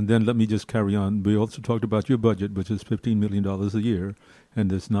right. And then let me just carry on. We also talked about your budget, which is $15 million a year,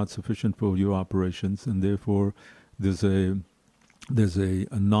 and it's not sufficient for your operations. And therefore, there's a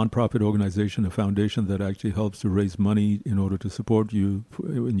nonprofit organization, a foundation that actually helps to raise money in order to support you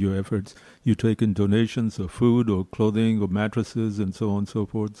in your efforts. You take in donations of food or clothing or mattresses and so on and so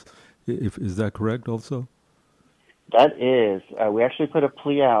forth. Is that correct also? That is. We actually put a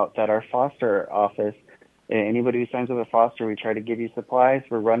plea out that our foster office, anybody who signs up with a foster, we try to give you supplies.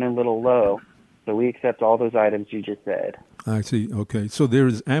 We're running a little low, so we accept all those items you just said. I see. Okay. So there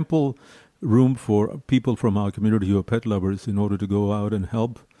is ample room for people from our community who are pet lovers in order to go out and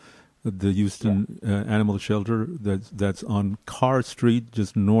help the Houston animal shelter that's on Carr Street,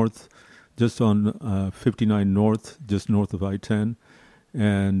 just on 59 North, just north of I-10.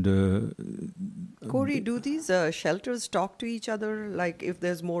 And Cory, do these shelters talk to each other? Like if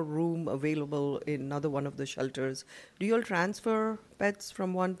there's more room available in another one of the shelters, do you all transfer pets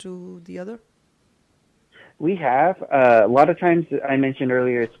from one to the other? We have. A lot of times, I mentioned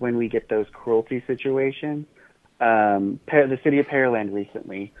earlier, it's when we get those cruelty situations. The city of Pearland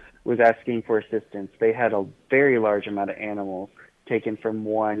recently was asking for assistance. They had a very large amount of animals taken from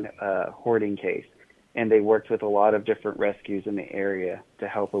one hoarding case, and they worked with a lot of different rescues in the area to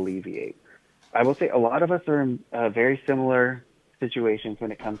help alleviate. I will say a lot of us are in very similar situations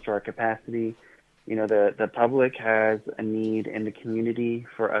when it comes to our capacity. The public has a need in the community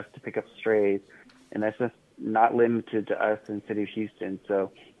for us to pick up strays, and that's just not limited to us in the city of Houston.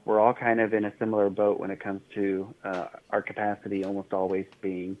 So we're all kind of in a similar boat when it comes to our capacity almost always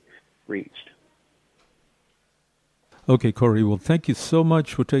being reached. Okay, Cory. Well, thank you so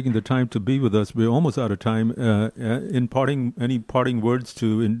much for taking the time to be with us. We're almost out of time. Any parting words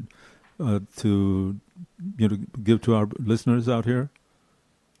to give to our listeners out here?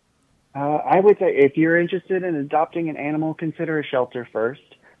 I would say if you're interested in adopting an animal, consider a shelter first.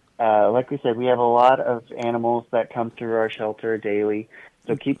 like we said, we have a lot of animals that come through our shelter daily.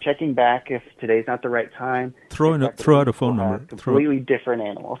 So keep checking back if today's not the right time. Throw out a phone number. Completely different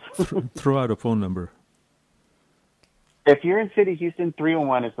animals. Throw out a phone number. If you're in City Houston,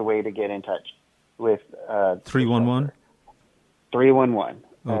 311 is the way to get in touch with 311? 311.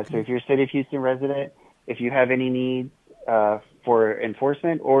 Okay. So if you're a City of Houston resident, if you have any needs for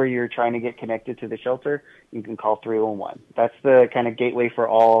enforcement or you're trying to get connected to the shelter, you can call 311. That's the kind of gateway for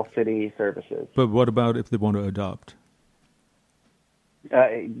all city services. But what about if they want to adopt?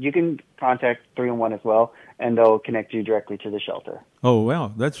 You can contact 311 as well, and they'll connect you directly to the shelter. Oh,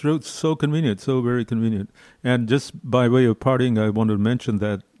 wow. That's so convenient, so very convenient. And just by way of parting, I wanted to mention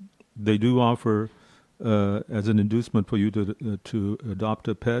that they do offer, as an inducement for you to adopt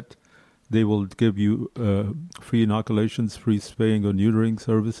a pet, they will give you free inoculations, free spaying or neutering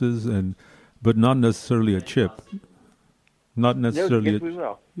services, but not necessarily a chip. Not necessarily. Yes, we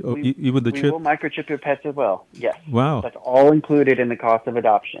will. Even the we chip? We will microchip your pets as well. Yes. Wow. That's all included in the cost of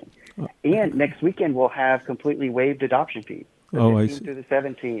adoption. And next weekend we'll have completely waived adoption fees. I see. Through the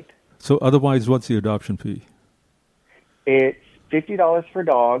 17th. So otherwise, what's the adoption fee? It's $50 for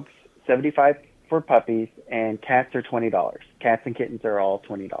dogs, $75 for puppies, and cats are $20. Cats and kittens are all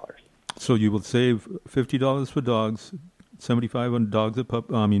 $20. So you will save $50 for dogs, $75 on dogs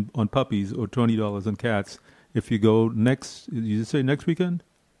on puppies, or $20 on cats. If you go next, did you say next weekend?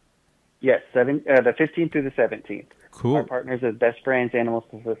 Yes, the 15th through the 17th. Cool. Our partners at Best Friends Animal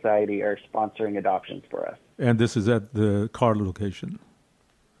Society are sponsoring adoptions for us. And this is at the car location?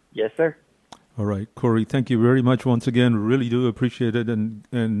 Yes, sir. All right. Cory, thank you very much once again. Really do appreciate it.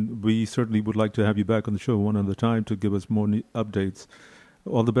 And we certainly would like to have you back on the show one other time to give us more updates.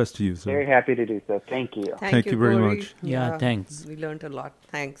 All the best to you, sir. Very happy to do so. Thank you. Thank you very Cory. much. Yeah, thanks. We learned a lot.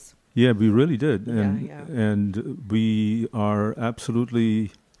 Thanks. Yeah, we really did. Yeah. And we are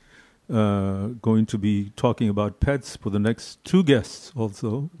absolutely going to be talking about pets for the next two guests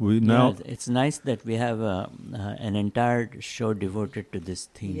also. It's nice that we have an entire show devoted to this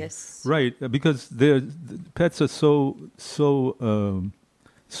theme. Yes. Right, because pets are so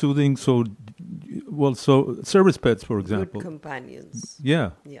soothing, so service pets, for example. Good companions. Yeah.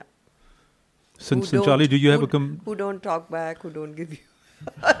 Yeah. Charlie, do you have who don't talk back, who don't give you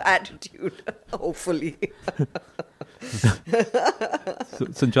attitude, hopefully.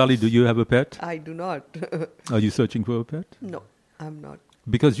 Sanchali, do you have a pet? I do not. Are you searching for a pet? No, I'm not.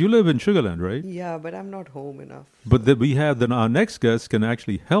 Because you live in Sugarland, right? Yeah, but I'm not home enough. But our next guest can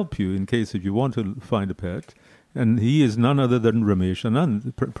actually help you in case if you want to find a pet. And he is none other than Ramesh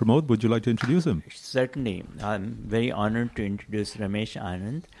Anand. Pramod, would you like to introduce him? Certainly. I'm very honored to introduce Ramesh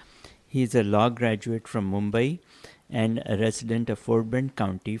Anand. He is a law graduate from Mumbai and a resident of Fort Bend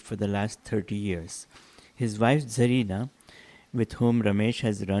County for the last 30 years. His wife Zarina, with whom Ramesh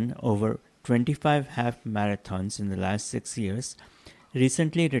has run over 25 half marathons in the last 6 years,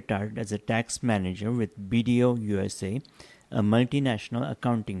 recently retired as a tax manager with BDO USA, a multinational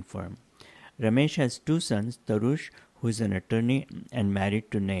accounting firm. Ramesh has two sons, Tarush, who is an attorney and married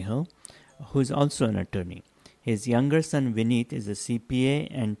to Nehal, who is also an attorney. His younger son Vineet is a CPA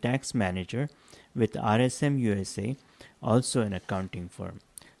and tax manager with RSM USA, also an accounting firm.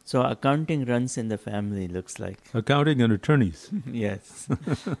 So accounting runs in the family, looks like. Accounting and attorneys. Yes.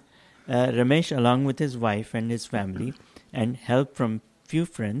 Ramesh, along with his wife and his family, and help from few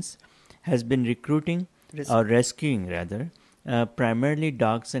friends, has been rescuing primarily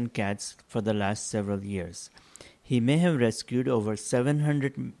dogs and cats for the last several years. He may have rescued over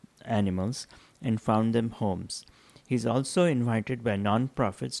 700 animals and found them homes. He is also invited by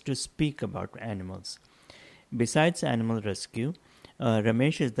non-profits to speak about animals. Besides animal rescue,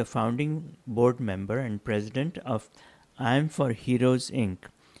 Ramesh is the founding board member and president of I'm for Heroes, Inc.,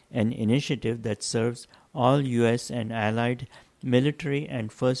 an initiative that serves all U.S. and allied military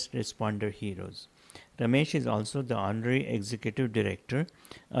and first responder heroes. Ramesh is also the honorary executive director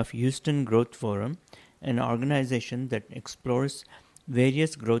of Houston Growth Forum, an organization that explores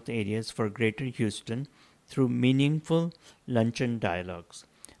various growth areas for Greater Houston through meaningful luncheon dialogues.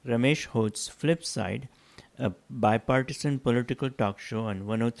 Ramesh hosts Flipside, a bipartisan political talk show on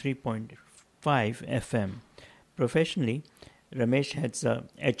 103.5 FM. Professionally, Ramesh heads a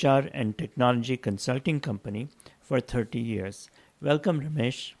HR and technology consulting company for 30 years. Welcome,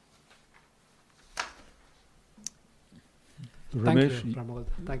 Ramesh. Thank you, Pramod.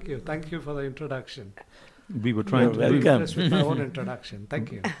 Thank you. Thank you for the introduction. We were trying to impress with my own introduction.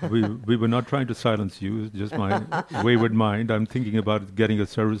 Thank you. We were not trying to silence you. It's just my wayward mind. I'm thinking about getting a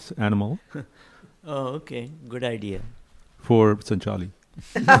service animal. Oh, okay. Good idea. For Sanchali.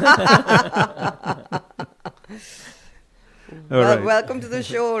 right. Welcome to the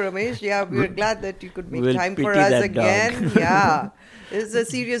show, Ramesh. Yeah, we're glad that you could make We'll time for pity us that again. dog. Yeah, it's a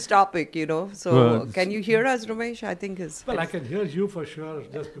serious topic, you know. So, Well, can you hear us, Ramesh? I think Well, I can hear you for sure,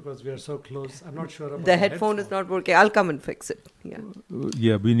 just because we are so close. I'm not sure about the headphone is not working. I'll come and fix it. Yeah.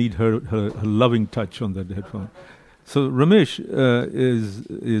 Yeah, we need her loving touch on that headphone. So Ramesh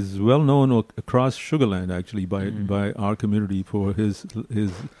is well known across Sugarland actually by our community for his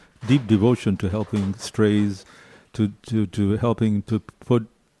deep devotion to helping strays, to helping to put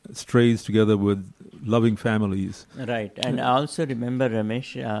strays together with loving families. Right, and I also remember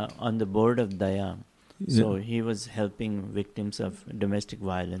Ramesh on the board of Daya. So he was helping victims of domestic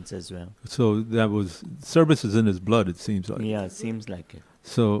violence as well. So that was services in his blood, it seems like. Yeah, seems like it.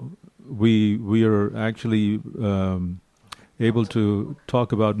 So we are actually able to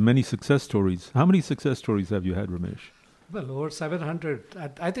talk about many success stories. How many success stories have you had, Ramesh? Well, over 700.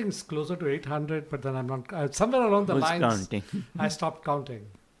 I think it's closer to 800, but then I'm not... somewhere along the Who's lines, counting? I stopped counting.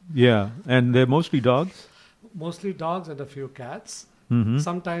 Yeah, and they're mostly dogs? Mostly dogs and a few cats. Mm-hmm.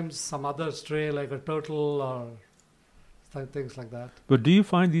 Sometimes some other stray like a turtle or things like that. But do you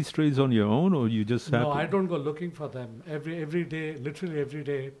find these strays on your own, or you just have No, to? I don't go looking for them. Every day, literally every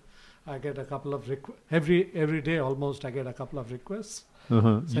day, I get a couple of every day almost I get a couple of requests.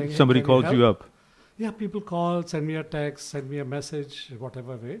 Uh-huh. Saying, "Hey, Somebody can calls you help?" up. Yeah, people call, send me a text, send me a message,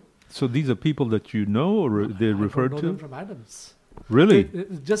 whatever way. So these are people that you know, or they're referred I don't know them to? from Adams. Really?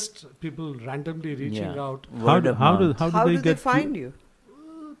 It's just people randomly reaching out. How do they get find you?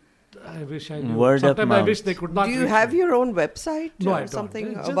 I wish I knew. Word of Sometimes I mouth. wish they could not. Do you reach have me. your own website No, or I don't.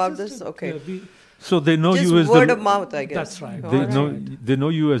 something Just- about just this? a- Okay. So they know Just you as word the of mouth, I guess. That's right. They That's know right. they know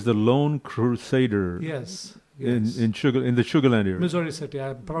you as the Lone-Crusader. Yes. In yes. in the Sugarland area. Missouri City.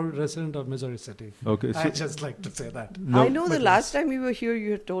 I'm proud resident of Missouri City. Okay. I just like to say that. No, I know the but last time you were here,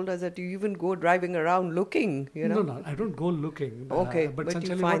 you had told us that you even go driving around looking, you know. No, I don't go looking. Okay, but but you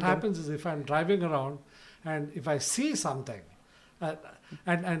essentially find what them. happens is if I'm driving around and if I see something,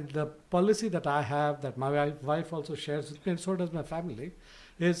 and the policy that I have, that my wife also shares with me, and so does my family,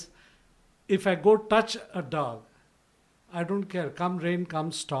 is if I go touch a dog, I don't care, come rain,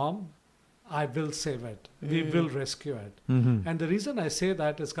 come storm, I will save it. We will rescue it. Mm-hmm. And the reason I say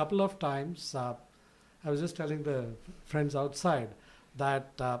that is a couple of times, I was just telling the friends outside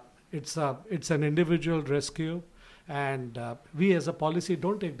that it's an individual rescue, and we as a policy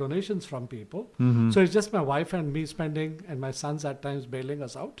don't take donations from people. Mm-hmm. So it's just my wife and me spending, and my sons at times bailing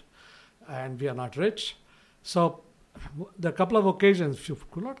us out, and we are not rich. So there are a couple of occasions,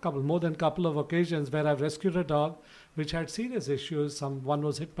 more than a couple of occasions where I've rescued a dog which had serious issues. One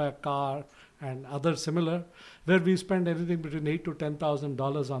was hit by a car and others similar, where we spend anything between $8,000 to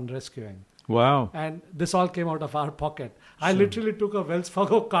 $10,000 on rescuing. Wow. And this all came out of our pocket. I literally took a Wells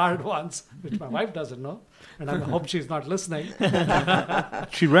Fargo card once, which my wife doesn't know, and I hope she's not listening.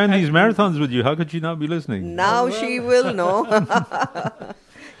 She ran these marathons with you. How could she not be listening? Now she will know.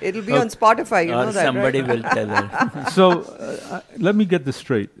 It'll be on Spotify, you Or know that, somebody right? will tell her. So let me get this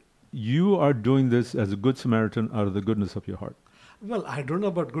straight. You are doing this as a good Samaritan out of the goodness of your heart. Well, I don't know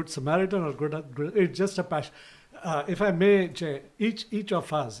about Good Samaritan or good. It's just a passion. If I may, Jay, each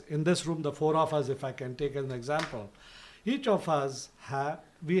of us in this room, the four of us, if I can take as an example, each of us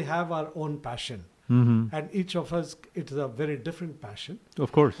we have our own passion, and each of us, it is a very different passion.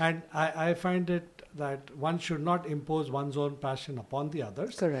 Of course. And I find it that one should not impose one's own passion upon the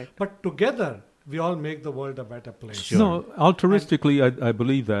others. Correct. But together, we all make the world a better place. No, altruistically, I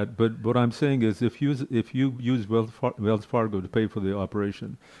believe that. But what I'm saying is, if you use Wells Fargo to pay for the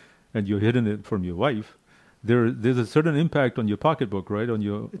operation, and you're hidden it from your wife, there's a certain impact on your pocketbook, right? On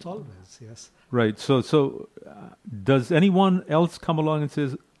your It's always, yes. right. So does anyone else come along and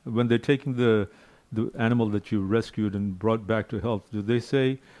says, when they're taking the animal that you rescued and brought back to health, do they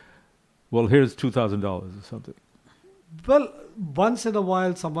say, well, here's $2,000 or something? Well, once in a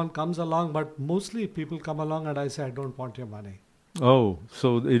while someone comes along, but mostly people come along and I say, I don't want your money. Oh,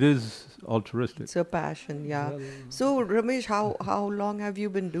 so it is altruistic. It's a passion, yeah. Well, So, Ramesh, how long have you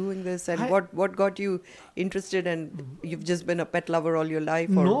been doing this, and what got you interested? And you've just been a pet lover all your life,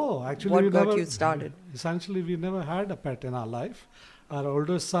 or no, actually, what we got never, you started? Essentially, we never had a pet in our life. Our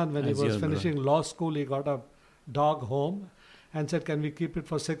oldest son, when As he was you're finishing law school, he got a dog home and said, can we keep it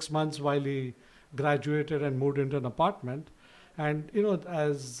for 6 months while he graduated and moved into an apartment? And, you know,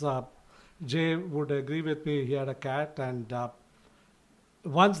 as Jay would agree with me, he had a cat, and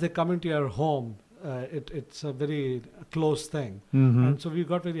once they come into your home, it's a very close thing. Mm-hmm. And so we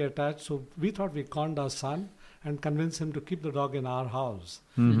got very attached. So we thought we conned our son, and convinced him to keep the dog in our house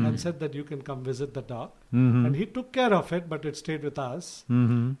and said that you can come visit the dog. And he took care of it, but it stayed with us.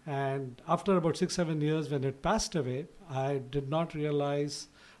 And after about 6-7 years, when it passed away, I did not realize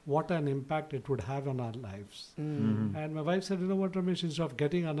what an impact it would have on our lives. And my wife said, you know what, Ramesh, instead of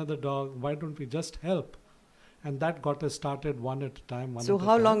getting another dog, why don't we just help? And that got us started one at a time. So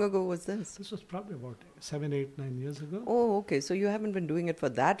how long ago was this? This was probably about 7, 8, 9 years ago. Oh, okay. So you haven't been doing it for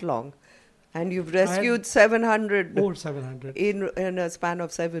that long. And you've rescued 700. Over 700. In a span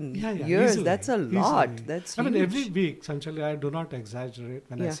of 7 years. Easily, That's a lot. That's huge. I mean, every week, Sanchali, I do not exaggerate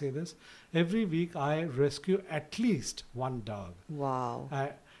when I say this. Every week I rescue at least one dog. Wow.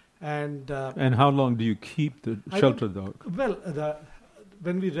 And how long do you keep the shelter dog? Well,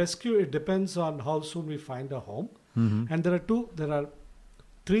 when we rescue, it depends on how soon we find a home. And there are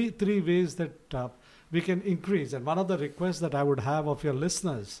three ways that we can increase. And one of the requests that I would have of your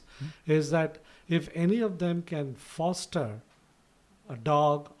listeners is that if any of them can foster a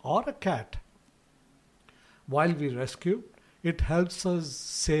dog or a cat while we rescue, it helps us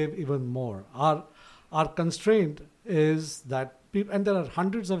save even more. Our constraint is that and there are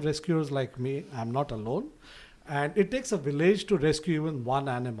hundreds of rescuers like me. I'm not alone. And it takes a village to rescue even one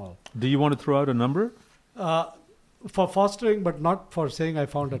animal. Do you want to throw out a number? For fostering, but not for saying I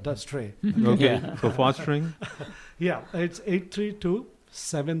found a stray. Okay, for fostering? Yeah, it's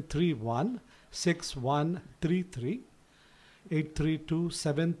 832-731-6133.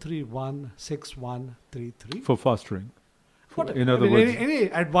 832-731-6133. For fostering. In other words,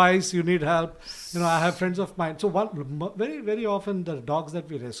 any advice you need help. I have friends of mine. So very, very often the dogs that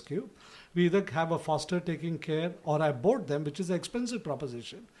we rescue, we either have a foster taking care or I board them, which is an expensive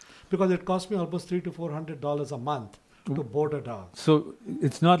proposition because it costs me almost $300 to $400 a month to board a dog. So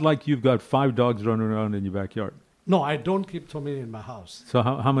it's not like you've got 5 dogs running around in your backyard. No, I don't keep so many in my house. So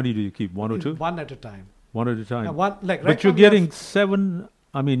how many do you keep? 1 or 2? One at a time. One at a time. But you're getting 7.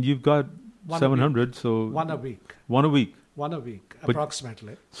 I mean, you've got 700. So one a week. 1 a week. 1 a week,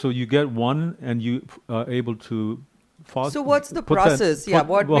 approximately. So you get one, and you are able to foster. So what's the process?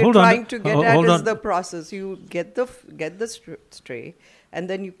 What we're trying to get at is the process. You get the stray, and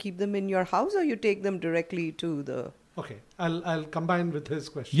then you keep them in your house, or you take them directly to the. Okay, I'll combine with his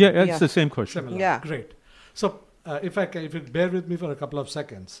question. Yeah, it's the same question. Similar. Yeah, great. So if you bear with me for a couple of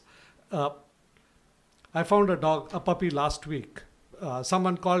seconds, I found a puppy last week.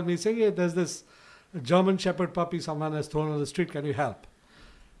 Someone called me saying, "Hey, there's this German Shepherd puppy someone has thrown on the street. Can you help?"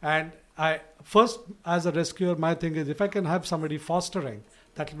 And I first, as a rescuer, my thing is if I can have somebody fostering,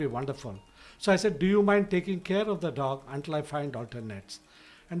 that will be wonderful. So I said, "Do you mind taking care of the dog until I find alternates?"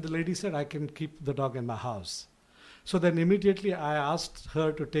 And the lady said, "I can keep the dog in my house." So then immediately I asked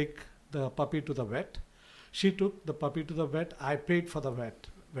her to take the puppy to the vet. She took the puppy to the vet. I paid for the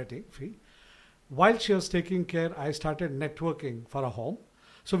vetting fee. While she was taking care, I started networking for a home.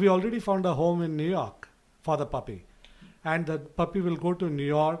 So we already found a home in New York for the puppy. And the puppy will go to New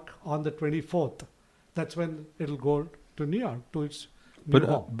York on the 24th. That's when it'll go to New York, to its new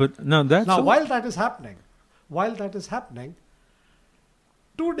home. While that is happening,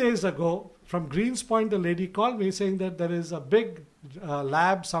 2 days ago, from Greens Point, the lady called me saying that there is a big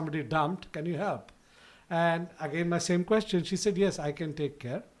lab somebody dumped. Can you help? And again, my same question. She said, yes, I can take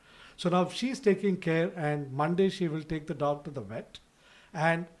care. So now she's taking care, and Monday she will take the dog to the vet.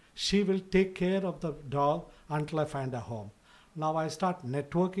 And she will take care of the dog until I find a home. Now I start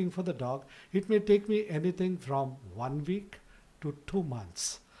networking for the dog. It may take me anything from 1 week to 2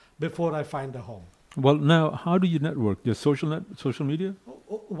 months before I find a home. Well, now, how do you network? Just social media?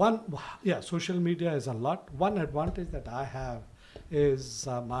 Social media is a lot. One advantage that I have is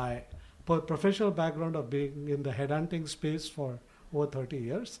my professional background of being in the headhunting space for over 30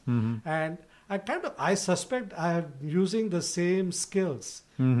 years. And I suspect I am using the same skills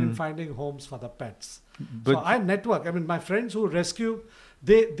in finding homes for the pets. So I network. I mean, my friends who rescue,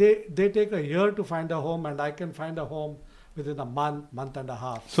 they take a year to find a home, and I can find a home within a month and a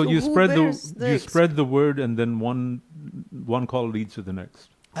half. So you spread the word, and then one call leads to the next.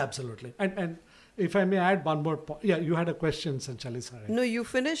 Absolutely. And if I may add one more point. Yeah, you had a question, Sanchali. Sorry. No, you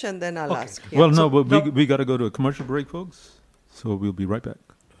finish and then I'll ask. Yeah. Well, we got to go to a commercial break, folks. So we'll be right back.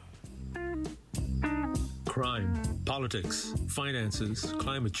 Crime, Politics, finances,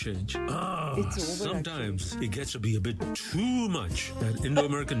 climate change. Sometimes actually. it gets to be a bit too much. At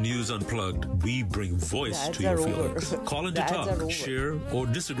Indo-American News Unplugged, we bring voice to your feelings. Call in to talk, share, or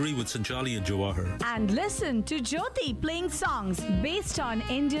disagree with Sanchali and Jawahar. And listen to Jyoti playing songs based on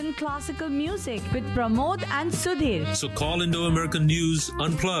Indian classical music with Pramod and Sudhir. So call Indo-American News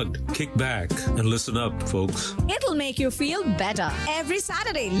Unplugged. Kick back and listen up, folks. It'll make you feel better. Every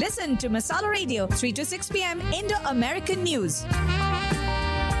Saturday, listen to Masala Radio, 3 to 6 p.m. Indo-American News.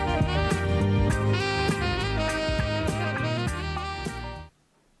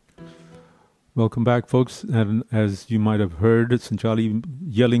 Welcome back, folks. And as you might have heard, Sanchali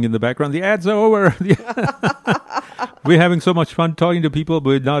yelling in the background, the ads are over. We're having so much fun talking to people, but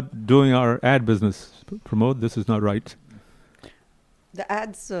we're not doing our ad business. Pramod, this is not right. The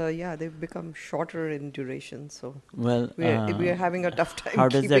ads, they've become shorter in duration. So well, we're having a tough time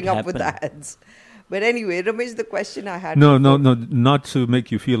keeping up with the ads. But anyway, Ramesh, the question I had... No, not to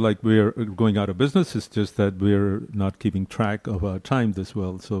make you feel like we're going out of business. It's just that we're not keeping track of our time this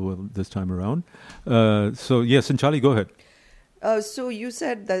time around. Yes, Sanchali, go ahead. So you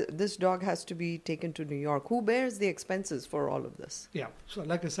said that this dog has to be taken to New York. Who bears the expenses for all of this? Yeah, so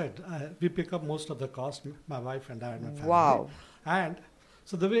like I said, we pick up most of the cost, my wife and I and my family. Wow. And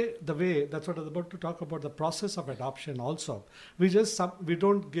so the way, that's what I was about to talk about, the process of adoption also. We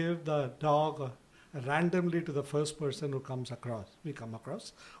don't give the dog randomly to the first person who come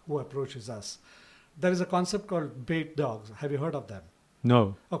across, who approaches us. There is a concept called bait dogs. Have you heard of them?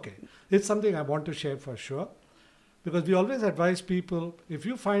 No. Okay. It's something I want to share for sure. Because we always advise people, if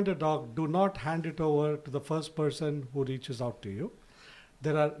you find a dog, do not hand it over to the first person who reaches out to you.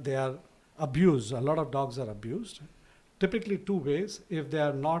 They are abused. A lot of dogs are abused. Typically 2 ways. If they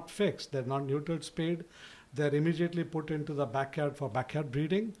are not fixed, they're not neutered, spayed, they're immediately put into the backyard for backyard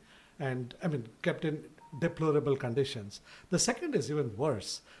breeding and kept in deplorable conditions. The second is even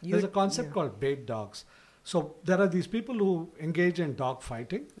worse. There's a concept called bait dogs. So there are these people who engage in dog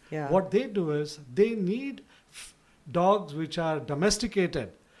fighting. Yeah. What they do is they need dogs which are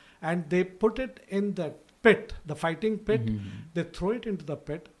domesticated and they put it in the pit, the fighting pit. Mm-hmm. They throw it into the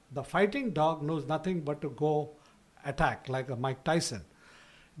pit. The fighting dog knows nothing but to go attack like a Mike Tyson.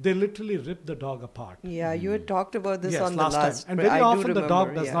 They literally rip the dog apart. Yeah, you had talked about this on the last time. And very often the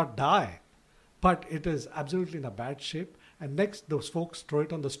dog does not die, but it is absolutely in a bad shape. And next, those folks throw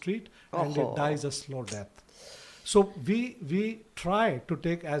it on the street and it dies a slow death. So we try to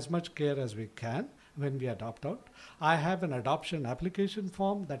take as much care as we can when we adopt out. I have an adoption application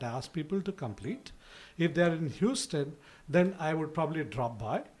form that I ask people to complete. If they're in Houston, then I would probably drop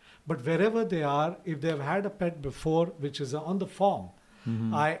by. But wherever they are, if they've had a pet before, which is on the form,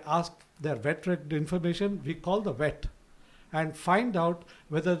 I ask their vet information. We call the vet and find out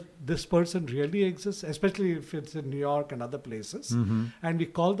whether this person really exists, especially if it's in New York and other places. And we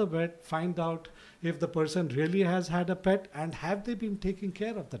call the vet, find out if the person really has had a pet and have they been taking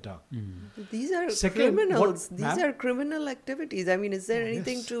care of the dog. These are criminals. These are criminal activities. I mean, is there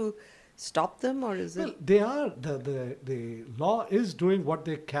anything to stop them, or is it? They are. The law is doing what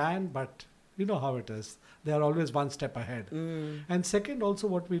they can, but you know how it is. They are always one step ahead. And second, also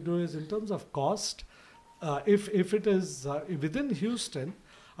what we do is in terms of cost, if it is within Houston,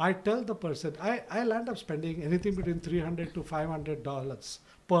 I tell the person, I'll end up spending anything between $300 to $500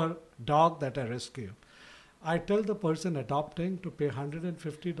 per dog that I rescue. I tell the person adopting to pay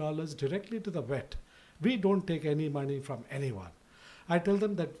 $150 directly to the vet. We don't take any money from anyone. I tell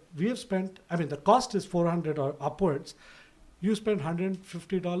them that we have spent, the cost is $400 or upwards. You spend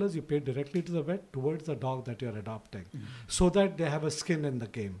 $150, you pay directly to the vet towards the dog that you're adopting, so that they have a skin in the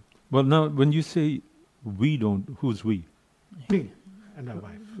game. Well, now, when you say we don't, who's we? Me and my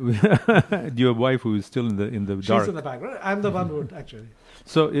wife. Your wife, who is still in the dark. She's in the background. I'm the one who would actually.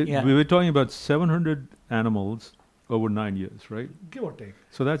 So we were talking about 700 animals over 9 years, right? Give or take.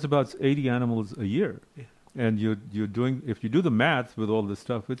 So that's about 80 animals a year. Yeah. And you're doing, if you do the math with all this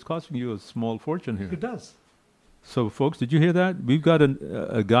stuff, it's costing you a small fortune here. It does. So, folks, did you hear that? We've got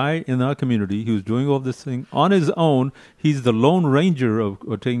a guy in our community who's doing all this thing on his own. He's the lone ranger of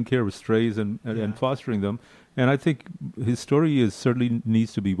taking care of strays and fostering them. And I think his story certainly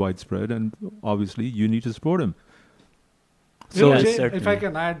needs to be widespread. And obviously, you need to support him. So, Jay, if I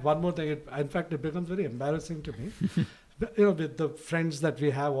can add one more thing, in fact, it becomes very embarrassing to me. With the friends that we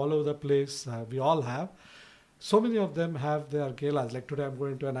have all over the place, we all have. So many of them have their galas. Like today I'm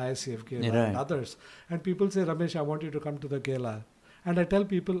going to an ISCF gala and others. And people say, Ramesh, I want you to come to the gala. And I tell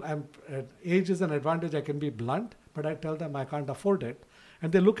people, age is an advantage. I can be blunt, but I tell them I can't afford it.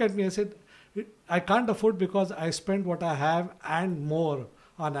 And they look at me and said, I can't afford because I spend what I have and more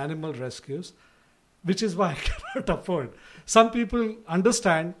on animal rescues. which is why I cannot afford. Some people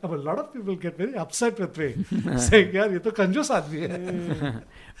understand, but a lot of people get very upset with me, saying, "Yeah, ये तो कंजूस आदमी है."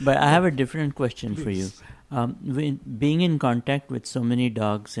 But I have a different question for you. Being in contact with so many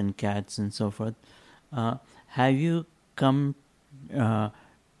dogs and cats and so forth, have you come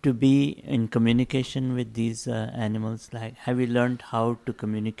to be in communication with these animals? Like, have you learned how to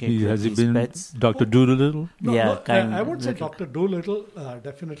communicate with these pets? Dr. Doolittle? No, I would say Dr. Doolittle,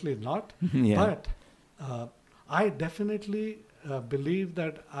 definitely not. But I definitely believe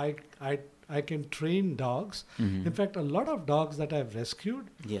that I can train dogs. Mm-hmm. In fact, a lot of dogs that I've rescued,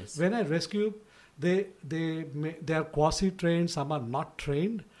 when I rescue, they are quasi-trained, some are not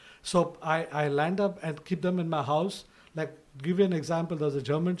trained. So I land up and keep them in my house. Like, give you an example, there's a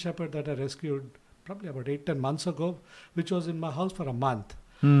German Shepherd that I rescued probably about 8-10 months ago, which was in my house for a month.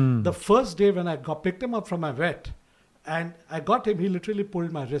 The first day when I picked him up from my vet, and I got him, he literally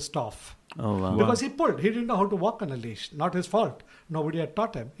pulled my wrist off. Oh, wow. Because he didn't know how to walk on a leash. Not his fault. Nobody had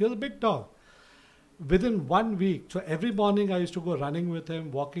taught him. He was a big dog. Within 1 week, so every morning I used to go running with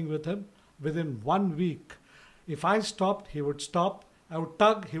him, walking with him. Within 1 week, if I stopped, he would stop. I would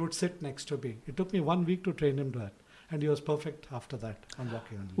tug, he would sit next to me. It took me 1 week to train him to that. And he was perfect after that on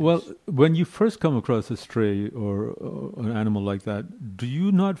walking on leash. Well, when you first come across a stray or an animal like that, do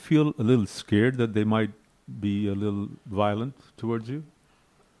you not feel a little scared that they might be a little violent towards you?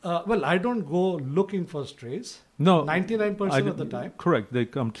 Well, I don't go looking for strays. No. 99% of the time. Correct. They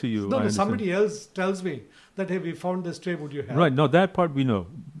come to you. No, somebody else tells me that, hey, we found this stray, would you help? Right. No, that part we know.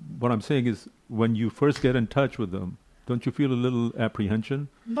 What I'm saying is when you first get in touch with them, don't you feel a little apprehension?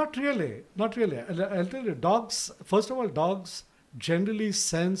 Not really. Not really. I'll tell you, first of all, dogs generally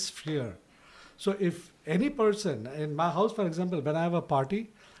sense fear. So if any person, in my house, for example, when I have a party,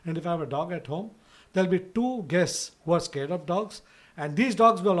 and if I have a dog at home, there'll be 2 guests who are scared of dogs, and these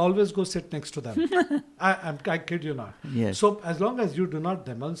dogs will always go sit next to them. I kid you not. Yes. So as long as you do not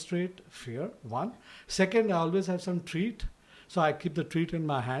demonstrate fear, 1. Second, I always have some treat. So I keep the treat in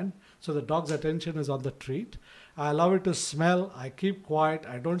my hand. So the dog's attention is on the treat. I allow it to smell. I keep quiet.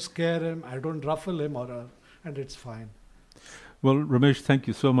 I don't scare him. I don't ruffle him, and it's fine. Well, Ramesh, thank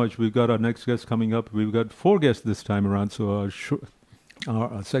you so much. We've got our next guest coming up. We've got 4 guests this time around, so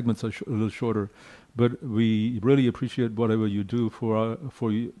our segments are a little shorter. But we really appreciate whatever you do for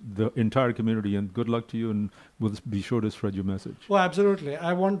the entire community, and good luck to you, and we'll be sure to spread your message. Oh, absolutely.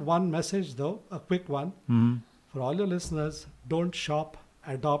 I want one message, though, a quick one. Mm-hmm. For all your listeners, don't shop,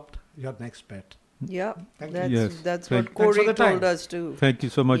 adopt your next pet. Yeah, Yes. that's what Cory told us too. Thank you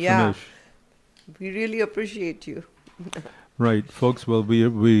so much, Ramesh. We really appreciate you. Right, folks. Well, we're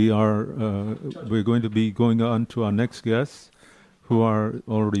going to be going on to our next guests, who are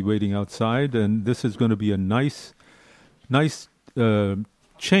already waiting outside, and this is going to be a nice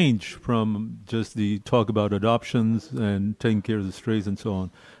change from just the talk about adoptions and taking care of the strays and so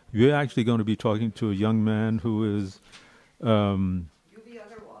on. We're actually going to be talking to a young man who is. Well,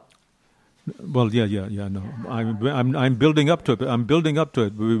 no. I'm building up to it.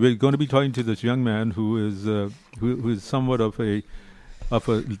 We're going to be talking to this young man who is somewhat of a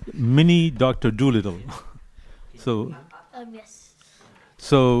mini Dr. Doolittle. So. Yes.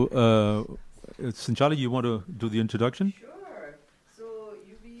 So, Sanchali, you want to do the introduction? Sure. So,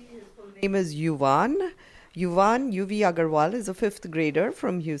 his full name is Yuvaanh. Yuvaanh Agarwal is a 5th grader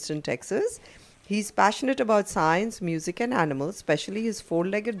from Houston, Texas. He's passionate about science, music, and animals, especially his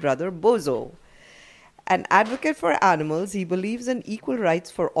 4-legged brother, Bozo. An advocate for animals, he believes in equal rights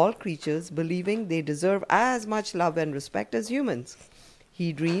for all creatures, believing they deserve as much love and respect as humans.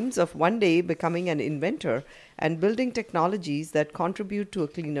 He dreams of one day becoming an inventor and building technologies that contribute to a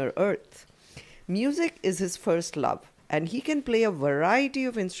cleaner earth. Music is his first love, and he can play a variety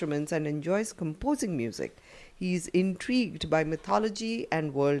of instruments and enjoys composing music. He is intrigued by mythology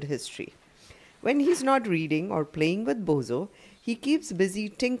and world history. When he's not reading or playing with Bozo, he keeps busy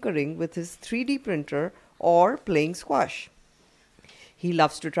tinkering with his 3D printer or playing squash. He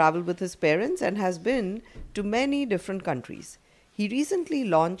loves to travel with his parents and has been to many different countries. He recently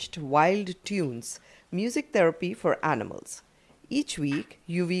launched Wild Tunes, music therapy for animals. Each week,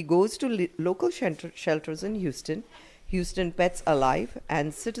 Yuvi goes to local shelters in Houston, Houston Pets Alive,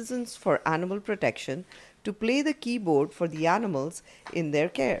 and Citizens for Animal Protection to play the keyboard for the animals in their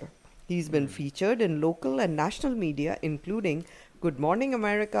care. He's been featured in local and national media, including Good Morning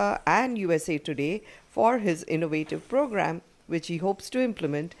America and USA Today, for his innovative program, which he hopes to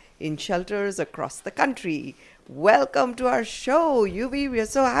implement in shelters across the country. Welcome to our show, Yuvi. We are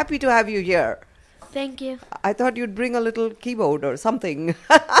so happy to have you here. Thank you. I thought you'd bring a little keyboard or something.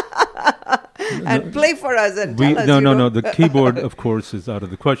 and play for us and tell us. No. The keyboard, of course, is out of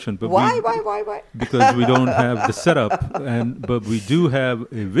the question. But why? Because we don't have the setup, but we do have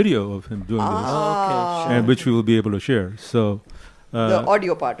a video of him doing this, and which we will be able to share. So the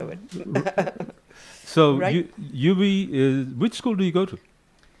audio part of it. So right? Yuvaanh, which school do you go to?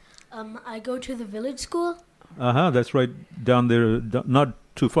 I go to the village school. That's right down there, not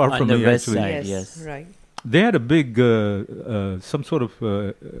too far from the me, west actually. side, yes. Right. They had a big, some sort of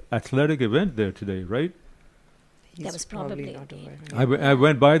athletic event there today, right? That was probably not aware. I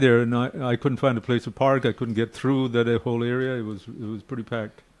went by there and I couldn't find a place to park. I couldn't get through that whole area. It was pretty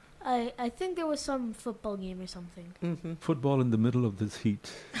packed. I think there was some football game or something. Mm-hmm. Football in the middle of this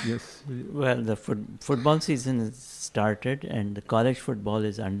heat. Yes. Well, the football season has started and the college football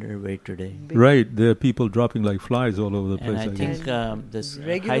is underway today. Right. There are people dropping like flies all over the place. And I think this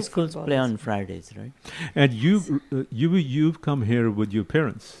high schools play on Fridays, right? And you've come here with your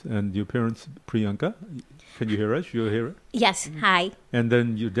parents. And your parents, Priyanka, can you hear us? You're here? Yes. Hi. And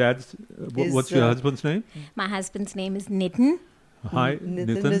then your dad's, what's your husband's name? My husband's name is Nitin. Hi,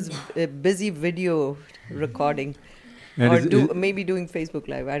 Nitin is busy video recording. And or maybe doing Facebook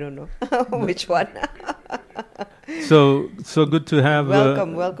Live. I don't know which one. So good to have.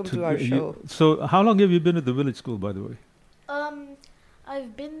 Welcome to our show. So how long have you been at the village school, by the way?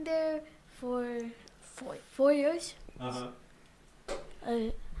 I've been there for 4 years.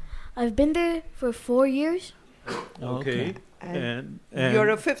 I've been there for 4 years. Okay. And you're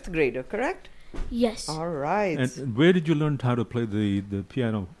a 5th grader, correct? Yes. All right. And where did you learn how to play the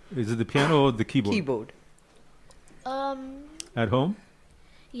piano? Is it the piano or the keyboard? Keyboard. At home?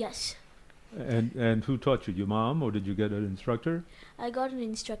 Yes. And who taught you? Your mom, or did you get an instructor? I got an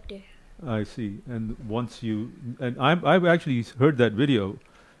instructor. I see. And I've actually heard that video.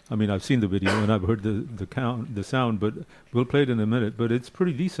 I mean, I've seen the video and I've heard the sound, but we'll play it in a minute. But it's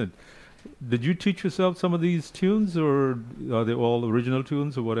pretty decent. Did you teach yourself some of these tunes, or are they all original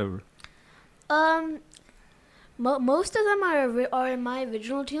tunes, or whatever? Most of them are my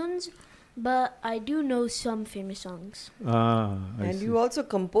original tunes, but I do know some famous songs. And you also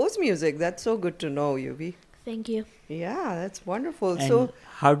compose music. That's so good to know, Yuvaanh. Thank you. Yeah, that's wonderful. And so,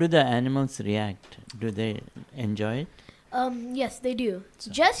 how do the animals react? Do they enjoy it? Yes, they do.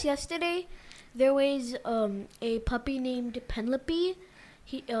 Just yesterday, there was a puppy named Penelope.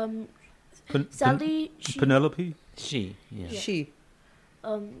 Sadly, Penelope? She. Yeah. She.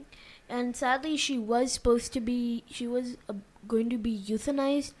 And sadly, she was going to be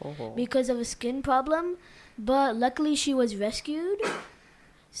euthanized because of a skin problem, but luckily she was rescued.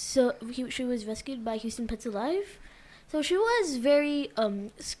 So she was rescued by Houston Pets Alive. So she was very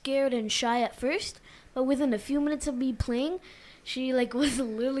scared and shy at first, but within a few minutes of me playing, she was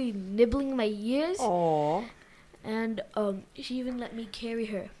literally nibbling my ears. Aww. And she even let me carry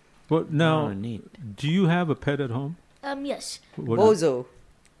her. Well, now, neat. Do you have a pet at home? Yes. Bozo.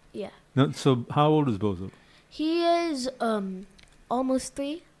 Yeah. No, so how old is Bozo? He is almost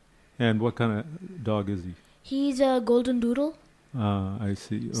 3. And what kind of dog is he? He's a golden doodle. I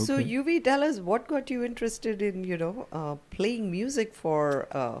see. Okay. So Yuvaanh, tell us what got you interested in, playing music for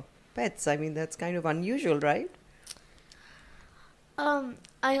pets. I mean, that's kind of unusual, right? I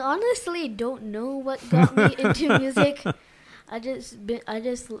honestly don't know what got me into music. I just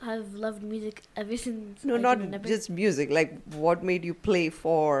have loved music ever since. No, not just music. Like, what made you play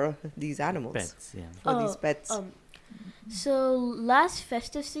for these animals? Pets, yeah. For these pets. So last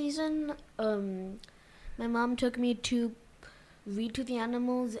festive season, my mom took me to read to the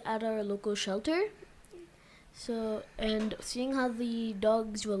animals at our local shelter. So, and seeing how the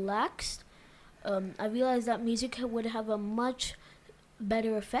dogs relaxed, I realized that music would have a much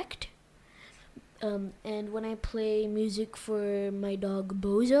better effect. And when I play music for my dog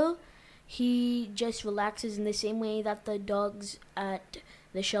Bozo, he just relaxes in the same way that the dogs at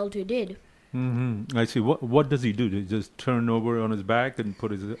the shelter did. Mm-hmm. I see. What does he do? Does he just turn over on his back and put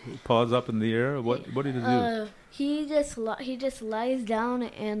his paws up in the air? What did he do? He just lies down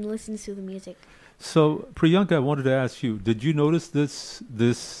and listens to the music. So Priyanka, I wanted to ask you: did you notice this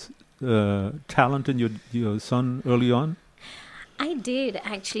talent in your son early on? I did,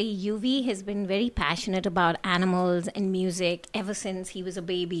 actually. Yuvaanh has been very passionate about animals and music ever since he was a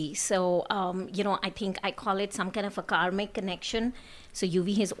baby. So, I think I call it some kind of a karmic connection. So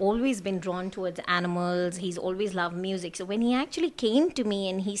Yuvaanh has always been drawn towards animals. He's always loved music. So when he actually came to me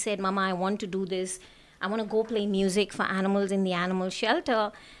and he said, Mama, I want to do this. I want to go play music for animals in the animal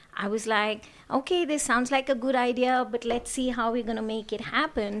shelter. I was like, okay, this sounds like a good idea, but let's see how we're going to make it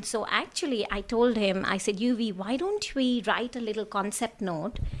happen. So actually, I told him, I said, Yuvaanh, why don't we write a little concept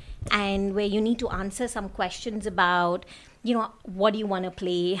note and where you need to answer some questions about what do you want to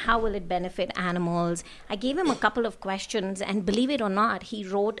play? How will it benefit animals? I gave him a couple of questions, and believe it or not, he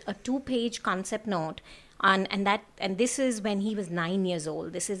wrote a 2-page concept note and this is when he was 9 years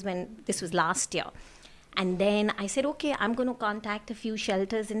old. This was last year. And then I said, okay, I'm going to contact a few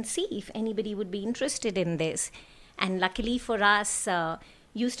shelters and see if anybody would be interested in this. And luckily for us,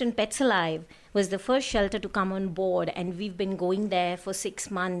 Houston Pets Alive was the first shelter to come on board, and we've been going there for 6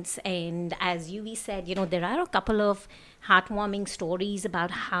 months. And as Yuvaanh said, there are a couple of heartwarming stories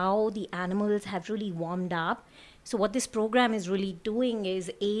about how the animals have really warmed up. So what this program is really doing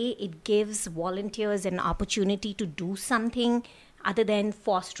is, it gives volunteers an opportunity to do something other than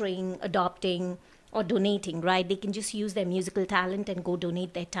fostering, adopting, or donating, right? They can just use their musical talent and go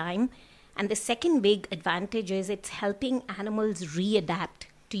donate their time. And the second big advantage is it's helping animals readapt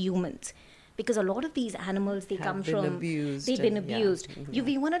to humans. Because a lot of these animals, they've been abused. Yeah.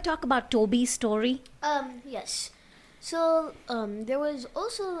 You want to talk about Toby's story? Yes. So there was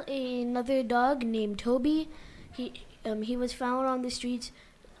also another dog named Toby. He was found on the streets,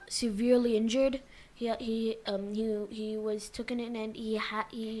 severely injured. He was taken in, and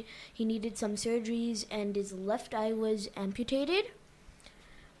he needed some surgeries, and his left eye was amputated.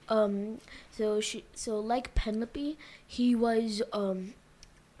 So like Penelope, he was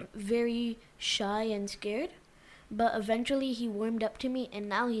very shy and scared, but eventually he warmed up to me, and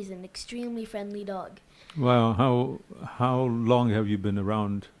now he's an extremely friendly dog. Wow, how long have you been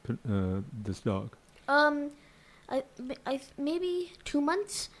around this dog? I maybe 2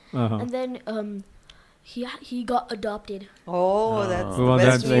 months, Uh-huh. and then he got adopted. Oh, that's the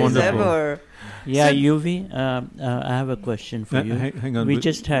best news ever. Yeah, Yuvaanh, I have a question for you. Hang on.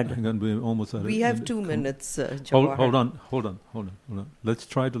 Hang on. We're almost out. We have 2 minutes. Hold on. Let's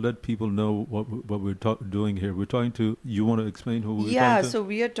try to let people know what we're doing here. We're talking to. You want to explain who we're talking to? Yeah, so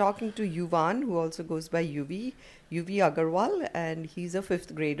we are talking to Yuvaanh, who also goes by Yuvaanh Agarwal, and he's a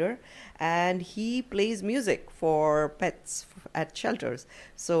 5th grader, and he plays music for pets at shelters.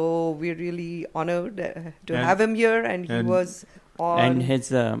 So we're really honored to have him here, and he was on and his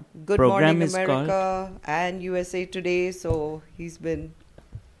Good program Morning is America and USA Today, so he's been...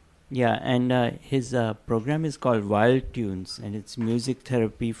 Yeah, and his program is called Wild Tunes, and it's music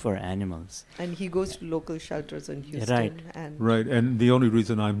therapy for animals. And he goes to local shelters in Houston. Right, and the only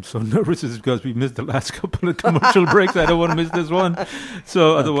reason I'm so nervous is because we missed the last couple of commercial breaks. I don't want to miss this one.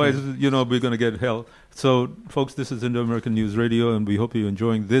 So otherwise, we're going to get hell. So, folks, this is Indo-American News Radio, and we hope you're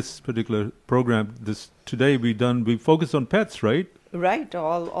enjoying this particular program. Today we focused on pets, right? Right,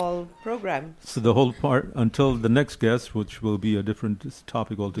 all program. So the whole part until the next guest, which will be a different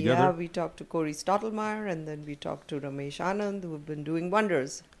topic altogether. Yeah, we talked to Cory Stottlemyer, and then we talked to Ramesh Anand, who have been doing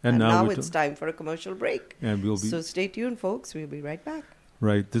wonders. And now it's time for a commercial break. And so stay tuned, folks. We'll be right back.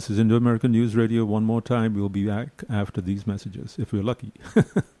 Right, this is Indo-American News Radio. One more time, we'll be back after these messages, if we're lucky.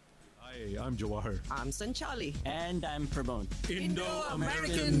 Hi, I'm Jawahar. I'm Sanchali. And I'm Pramod.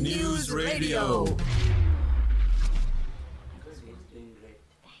 Indo-American News Radio.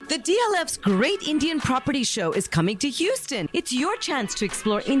 The DLF's Great Indian Property Show is coming to Houston. It's your chance to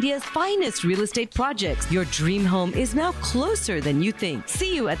explore India's finest real estate projects. Your dream home is now closer than you think.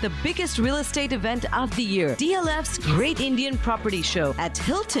 See you at the biggest real estate event of the year, DLF's Great Indian Property Show at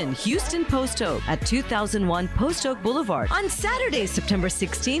Hilton Houston Post Oak at 2001 Post Oak Boulevard on Saturday, September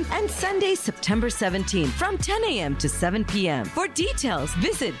 16th and Sunday, September 17th from 10 a.m. to 7 p.m. For details,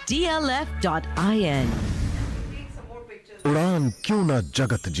 visit dlf.in. उड़ान क्यों ना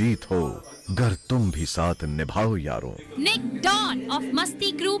जगत जीत हो गर तुम भी साथ निभाओ यारों Nick Dawn of Masti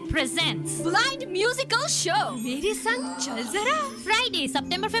Group presents Blind Musical Show मेरे संग चल जरा Friday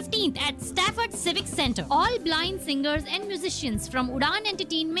September 15th at Stafford Civic Center. All blind singers and musicians from Udaan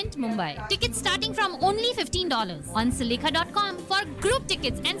Entertainment, Mumbai. Tickets starting from only $15 on Sulekha.com. For group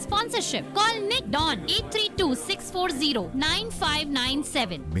tickets and sponsorship, call Nick Dawn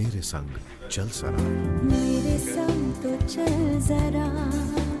 832-640-9597. मेरे संग चल जरा मेरे संग तो चल जरा.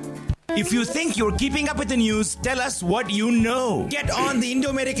 If you think you're keeping up with the news, tell us what you know. Get on the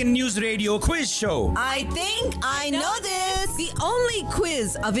Indo-American News Radio quiz show. I think I know this. The only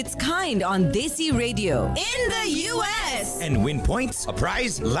quiz of its kind on Desi Radio in the U.S. And win points, a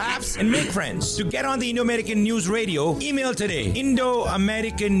prize, laughs, and make friends. To get on the Indo-American News Radio, email today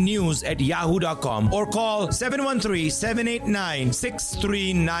Indo-Americannews@yahoo.com or call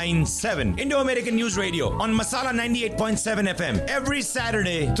 713-789-6397. Indo-American News Radio on Masala 98.7 FM every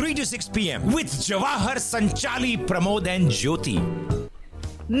Saturday, 3 to 6 p.m. with Jawahar, Sanchali, Pramod, and Jyoti.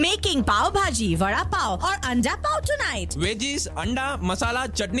 Making pav bhaji, vada pav or anda pav tonight. Veggies, अंडा, मसाला,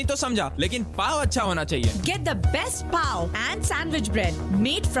 चटनी तो समझा, लेकिन पाव अच्छा होना चाहिए. Get the best pav and sandwich bread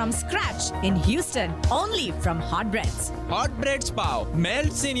made from scratch in Houston, only from Hot Breads. Hot Breads pav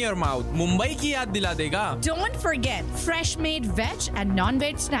melts in your mouth. Mumbai की याद दिला देगा. Don't forget fresh made veg and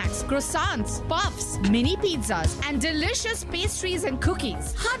non-veg snacks, croissants, puffs, mini pizzas, and delicious pastries and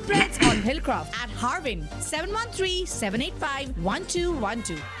cookies. Hot Breads on Hillcroft at Harvin,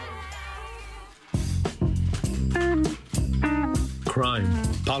 713-785-1212. Crime,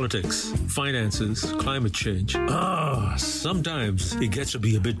 politics, finances, climate change. Sometimes it gets to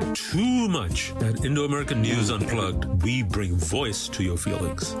be a bit too much. At Indo-American News Unplugged, we bring voice to your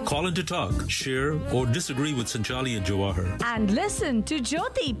feelings. Call in to talk, share, or disagree with Sanchali and Jawahar. And listen to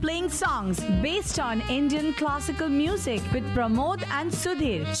Jyoti playing songs based on Indian classical music with Pramod and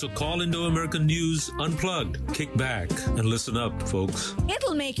Sudhir. So call Indo-American News Unplugged. Kick back and listen up, folks.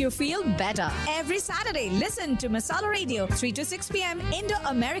 It'll make you feel better. Every Saturday, listen to Masala Radio, 3 to 6 p.m.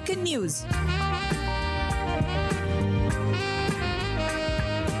 Indo-American News.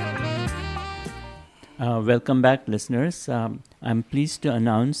 Welcome back, listeners. I'm pleased to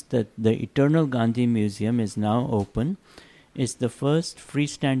announce that the Eternal Gandhi Museum is now open. It's the first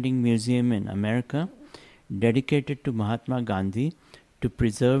freestanding museum in America dedicated to Mahatma Gandhi to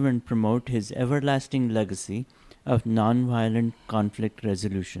preserve and promote his everlasting legacy of non-violent conflict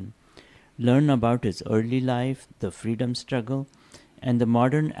resolution. Learn about his early life, the freedom struggle, and the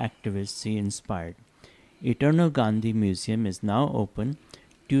modern activists he inspired. Eternal Gandhi Museum is now open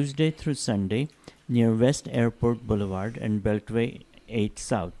Tuesday through Sunday near West Airport Boulevard and Beltway 8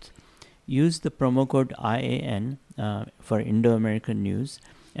 South. Use the promo code IAN for Indo-American News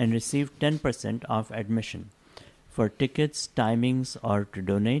and receive 10% off admission. For tickets, timings, or to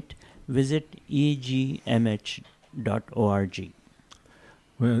donate, visit egmh.org.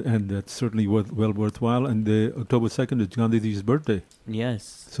 Well, and that's certainly well worthwhile. And October 2nd is Gandhiji's birthday.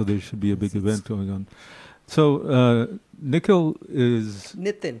 Yes. So there should be a big event going on. So Nikhil is...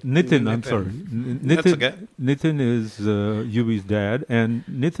 Nitin, I'm sorry. That's okay. Nitin is Yuvi's dad. And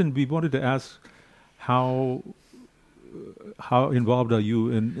Nitin, we wanted to ask how involved are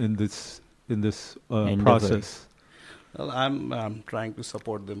you in this process? Well, I'm trying to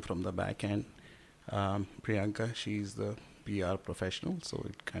support them from the back end. Priyanka, she's the PR professional, so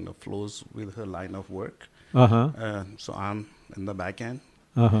it kind of flows with her line of work. So I'm in the back end.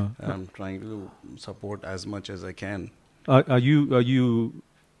 I'm trying to support as much as I can. Were you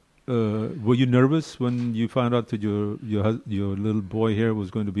nervous when you found out that your little boy here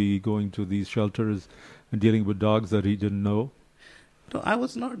was going to be going to these shelters and dealing with dogs that he didn't know? No, I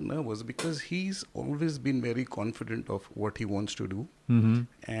was not nervous because he's always been very confident of what he wants to do.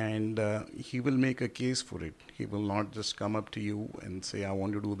 And he will make a case for it. He will not just come up to you and say, I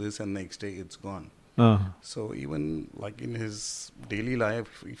want to do this, and next day it's gone. So even like in his daily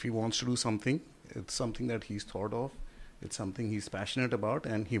life, if he wants to do something, it's something that he's thought of. It's something he's passionate about,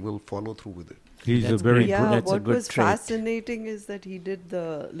 and he will follow through with it. What was fascinating is that he did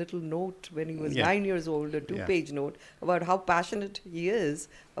the little note when he was 9 years old, a 2-page note about how passionate he is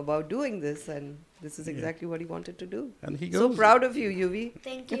about doing this, and this is exactly what he wanted to do. And he goes, so proud of you, Yuvi.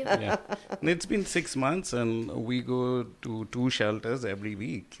 Thank you. And it's been 6 months, and we go to 2 shelters every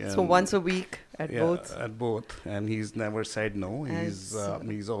week. So once a week at both? At both. And he's never said no. He's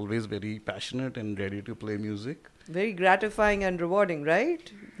always very passionate and ready to play music. Very gratifying and rewarding,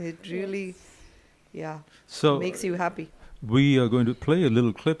 right? It really, makes you happy. We are going to play a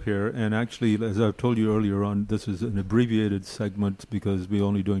little clip here, and actually, as I've told you earlier on, this is an abbreviated segment because we're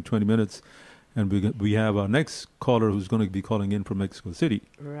only doing 20 minutes, and we have our next caller who's going to be calling in from Mexico City.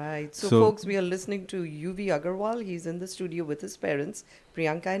 Right. So folks, we are listening to Yuvaanh Agarwal. He's in the studio with his parents,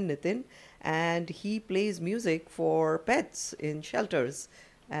 Priyanka and Nitin, and he plays music for pets in shelters.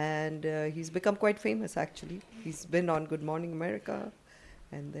 And he's become quite famous, actually. He's been on Good Morning America,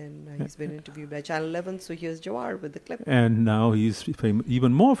 and then he's been interviewed by Channel 11. So here's Jawahar with the clip. And now he's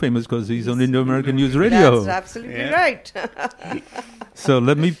even more famous because he's on Indo-American News Radio. That's absolutely right. So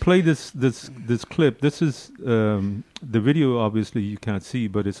let me play this clip. This is the video. Obviously, you can't see,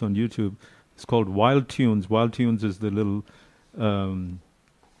 but it's on YouTube. It's called Wild Tunes. Wild Tunes is the little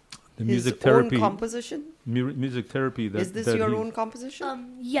the music therapy. Own composition? Music therapy. Is this your own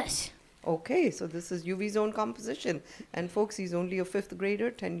composition? Yes. Okay, so this is Yuvi's own composition. And folks, he's only a 5th grader,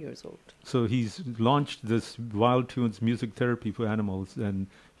 10 years old. So he's launched this Wild Tunes music therapy for animals, and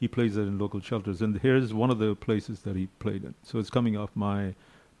he plays it in local shelters. And here's one of the places that he played in. So it's coming off my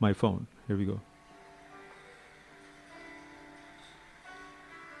phone. Here we go.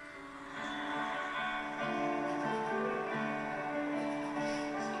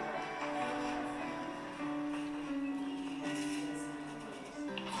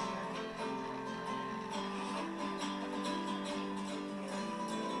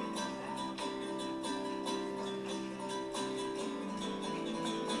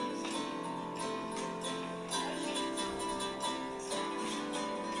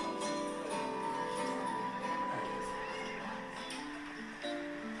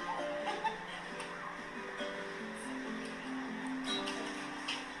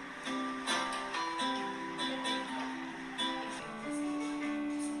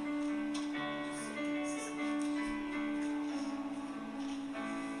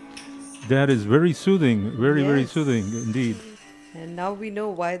 That is very soothing, very Yes. soothing indeed. And now we know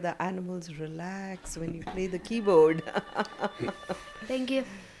why the animals relax when you play the keyboard. Thank you.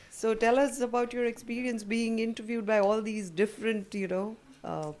 So tell us about your experience being interviewed by all these different,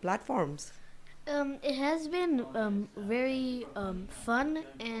 platforms. It has been very fun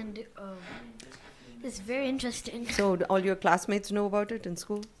and it's very interesting. So all your classmates know about it in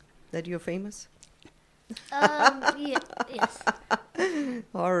school, that you're famous? Yes.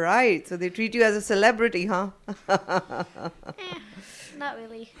 All right. So they treat you as a celebrity, huh? Not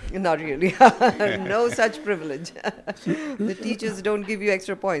really. Not really. No such privilege. The teachers don't give you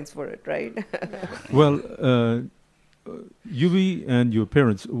extra points for it, right? Well, Yuvaanh and your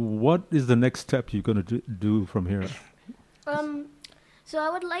parents, what is the next step you're going to do from here? So I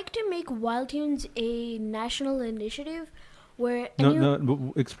would like to make Wild Tunes a national initiative where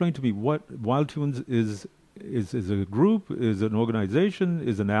explain to me what Wild Tunes is a group, is an organization,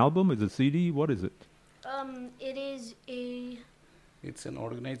 is an album, is a CD, what is it? It is a... It's an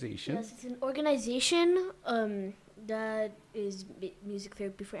organization. Yes, it's an organization that is music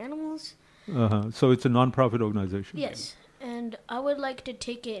therapy for animals. So it's a non-profit organization. Yes, and I would like to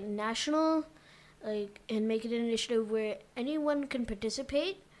take it national, and make it an initiative where anyone can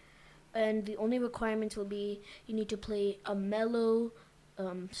participate. And the only requirements will be you need to play a mellow,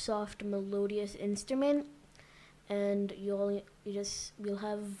 soft, melodious instrument, and you'll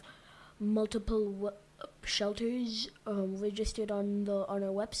have multiple shelters registered on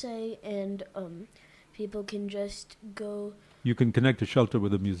our website, and people can just go. You can connect a shelter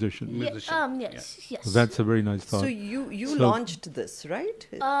with a musician. Yes. That's a very nice thought. So you launched this, right?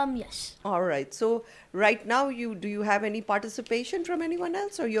 Yes. All right. So right now, do you have any participation from anyone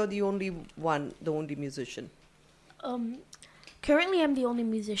else, or you're the only one, the only musician? Currently, I'm the only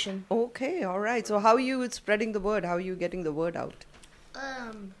musician. Okay. All right. So how are you spreading the word? How are you getting the word out?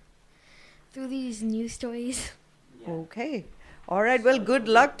 Through these news stories. Okay. All right. Well, good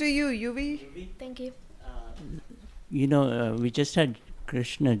luck to you, Yuvaanh. Thank you. We just had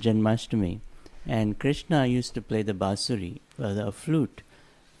Krishna Janmashtami, and Krishna used to play the basuri, the flute,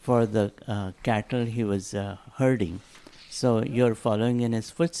 for the cattle he was herding. So you're following in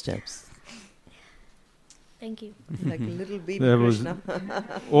his footsteps. Thank you. Like little baby Krishna.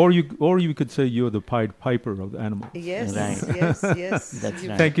 Or you could say you're the Pied Piper of the animals. Yes, right. yes. That's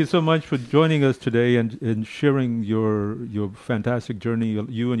right. Thank you so much for joining us today and sharing your fantastic journey.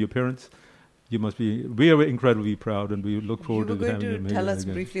 You and your parents. We are incredibly proud, and we look forward to having you. You were going to tell us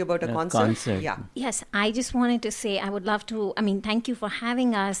briefly about a concert? Yeah. Yes, I just wanted to say I would love to, thank you for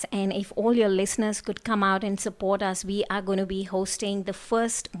having us. And if all your listeners could come out and support us, we are going to be hosting the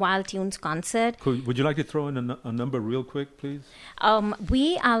first Wild Tunes concert. Would you like to throw in a number real quick, please?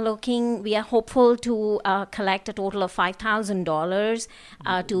 We are hopeful to collect a total of $5,000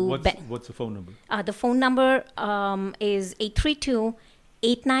 What's the phone number? The phone number is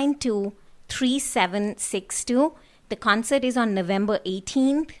 832-892-3762. The concert is on November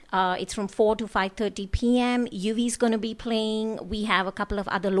 18th. It's from 4 to 5:30 p.m. Yuvaanh is going to be playing. We have a couple of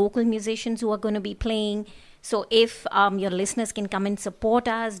other local musicians who are going to be playing. So if your listeners can come and support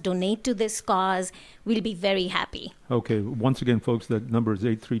us, donate to this cause, we'll be very happy. Okay. Once again, folks, that number is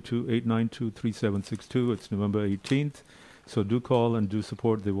 832-892-3762. It's November 18th. So do call and do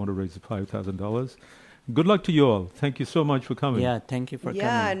support. They want to raise the $5,000. Good luck to you all. Thank you so much for coming. Yeah, thank you for coming.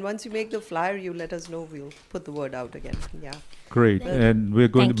 Yeah, and once you make the flyer, you let us know. We'll put the word out again. Yeah. Great. And we're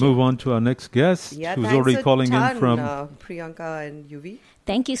going to move on to our next guest, who's already calling in from Priyanka and Yuvaanh.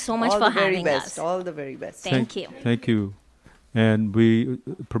 Thank you so much for having us. All the very best. Thank you. Thank you. And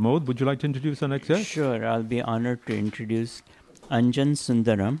Pramod, would you like to introduce our next guest? Sure. I'll be honored to introduce Anjan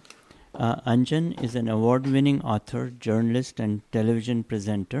Sundaram. Anjan is an award-winning author, journalist, and television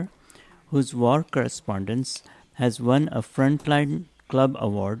presenter whose war correspondence has won a Frontline Club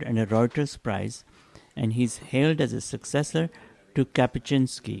Award and a Reuters Prize, and he's hailed as a successor to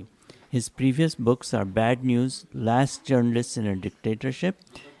Kapuscinski. His previous books are Bad News, Last Journalist in a Dictatorship,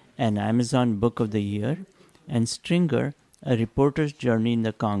 an Amazon Book of the Year, and Stringer, A Reporter's Journey in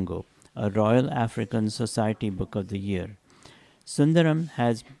the Congo, a Royal African Society Book of the Year. Sundaram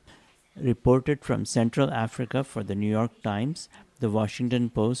has reported from Central Africa for the New York Times, the Washington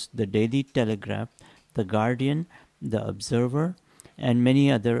Post, the Daily Telegraph, the Guardian, the Observer, and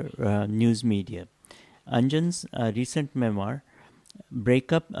many other news media. Anjan's recent memoir,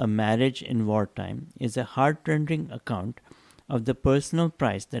 Break Up a Marriage in Wartime, is a heart-rending account of the personal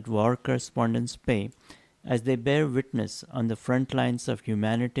price that war correspondents pay as they bear witness on the front lines of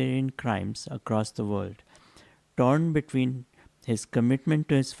humanitarian crimes across the world. Torn between his commitment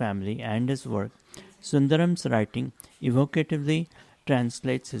to his family and his work, Sundaram's writing evocatively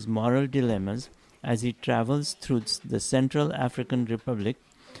translates his moral dilemmas as he travels through the Central African Republic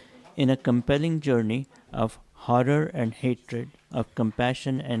in a compelling journey of horror and hatred, of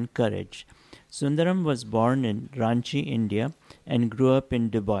compassion and courage. Sundaram was born in Ranchi, India, and grew up in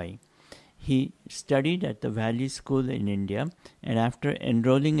Dubai. He studied at the Valley School in India, and after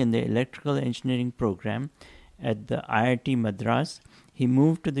enrolling in the electrical engineering program at the IIT Madras, he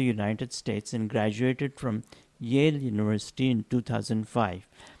moved to the United States and graduated from Yale University in 2005.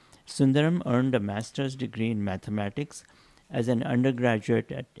 Sundaram earned a master's degree in mathematics as an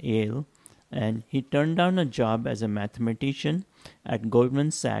undergraduate at Yale, and he turned down a job as a mathematician at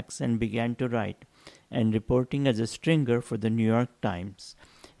Goldman Sachs and began to write and reporting as a stringer for the New York Times.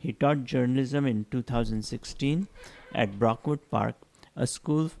 He taught journalism in 2016 at Brockwood Park, a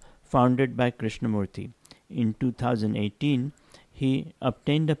school founded by Krishnamurti. In 2018, he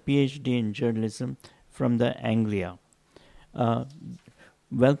obtained a PhD in journalism from the Anglia.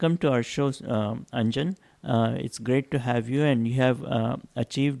 Welcome to our show, Anjan. It's great to have you, and you have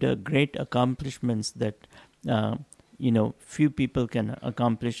achieved great accomplishments that few people can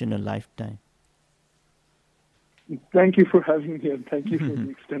accomplish in a lifetime. Thank you for having me, and thank you for the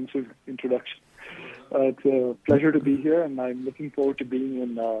extensive introduction. It's a pleasure to be here, and I'm looking forward to being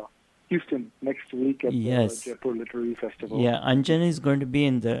in Houston next week at the Jaipur Literary Festival. Yeah, Anjan is going to be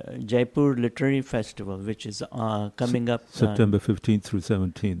in the Jaipur Literary Festival, which is coming up September 15th through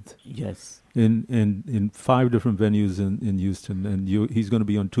 17th. Yes. In 5 different venues in Houston, and he's going to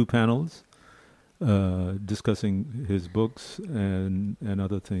be on 2 panels discussing his books and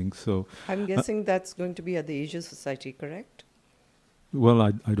other things. So I'm guessing that's going to be at the Asia Society, correct? Well,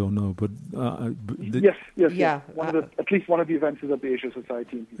 I don't know, but yes. At least one of the events is at the Asia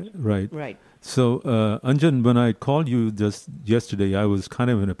Society. Right. So, Anjan, when I called you just yesterday, I was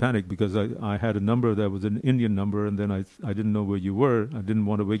kind of in a panic because I had a number that was an Indian number, and then I didn't know where you were. I didn't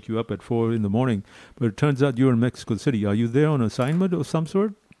want to wake you up at 4 a.m, but it turns out you're in Mexico City. Are you there on assignment of some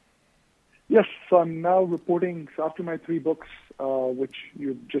sort? Yes, so I'm now reporting, so after my 3 books, which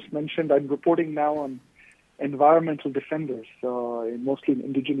you just mentioned, I'm reporting now on environmental defenders, mostly in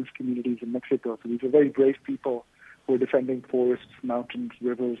indigenous communities in Mexico. So these are very brave people who are defending forests, mountains,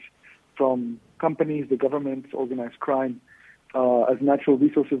 rivers from companies, the government, organized crime. As natural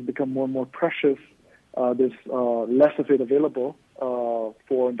resources become more and more precious, there's less of it available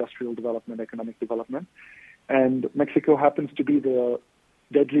for industrial development, economic development. And Mexico happens to be the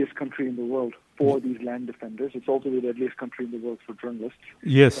deadliest country in the world for these land defenders. It's also the deadliest country in the world for journalists.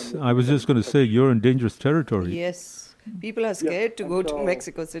 Yes, I was just going to say, you're in dangerous territory. Yes, people are scared to go to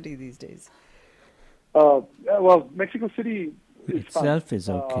Mexico City these days. Well, Mexico City itself fun, is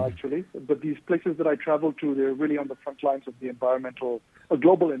okay, actually. But these places that I travel to, they're really on the front lines of the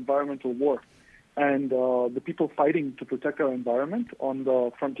global environmental war. And the people fighting to protect our environment on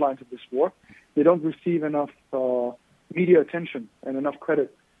the front lines of this war, they don't receive enough media attention and enough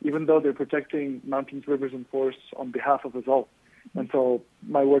credit, even though they're protecting mountains, rivers, and forests on behalf of us all. And so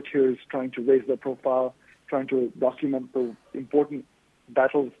my work here is trying to raise their profile, trying to document the important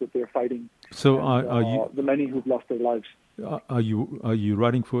battles that they're fighting. So and, are you the many who've lost their lives? Are you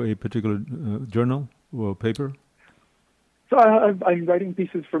writing for a particular journal or paper? So I'm writing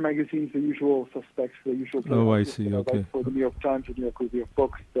pieces for magazines, the usual suspects, the usual. Oh, I see. I Okay. write for the New York Times, the New York Review of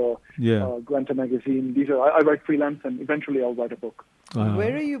Books, the Yeah. Granta magazine. These are I write freelance, and eventually I'll write a book.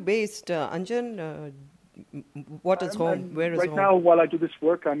 Where are you based, Anjan? What is home? Where is right home? now, while I do this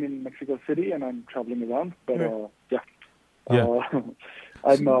work, I'm in Mexico City and I'm traveling around. But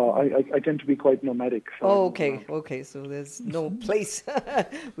I tend to be quite nomadic. So Okay. So there's no place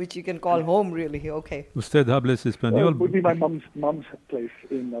which you can call home, really. Okay. ¿Usted habla español? It would be my mom's place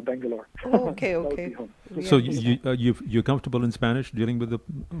in Bangalore. Okay. That would be home. So you're comfortable in Spanish, dealing with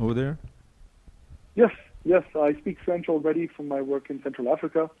over there? Yes. I speak French already from my work in Central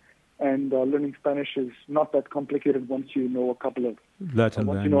Africa. And learning Spanish is not that complicated once you know a couple of Latin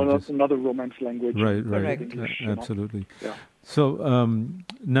once languages. you know another Romance language. Right. English, Absolutely. Yeah. So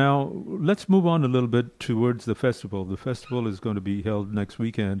now let's move on a little bit towards the festival. The festival is going to be held next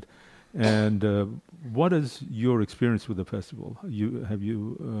weekend. And what is your experience with the festival?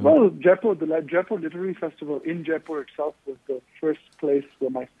 Well, the Jaipur Literary Festival in Jaipur itself was the first place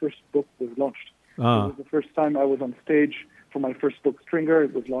where my first book was launched. It was the first time I was on stage for my first book, Stringer.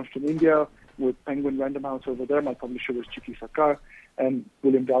 It was launched in India with Penguin Random House over there. My publisher was Chiki Sarkar, and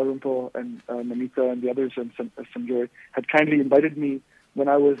William Dalrymple and Namita and the others and Sanjoy had kindly invited me when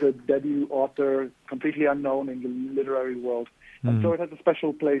I was a debut author, completely unknown in the literary world. And so it has a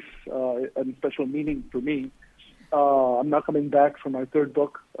special place and special meaning for me. I'm now coming back for my 3rd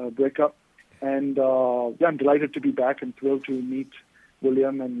book, Breakup. And I'm delighted to be back and thrilled to meet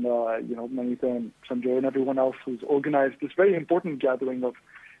William and Manita and Sanjay and everyone else who's organized this very important gathering of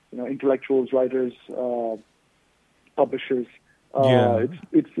intellectuals, writers, publishers.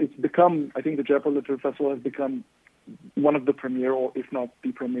 It's become, I think the Jaipur Literary Festival has become one of the premier, or if not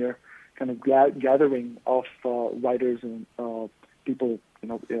the premier, kind of gathering of writers and people,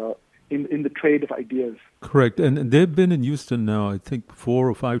 in the trade of ideas. Correct. And they've been in Houston now, I think, 4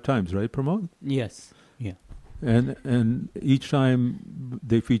 or 5 times, right, Pramod? Yes. Yeah. And each time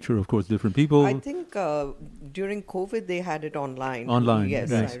they feature, of course, different people. I think during COVID they had it online. Online.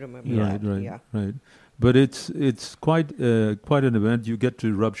 Yes, right. I remember. Right. But it's quite an event. You get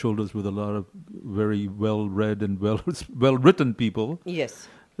to rub shoulders with a lot of very well read and well written people. Yes.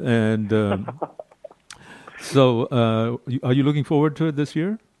 And so, are you looking forward to it this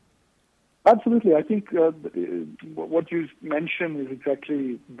year? Absolutely. I think what you mentioned is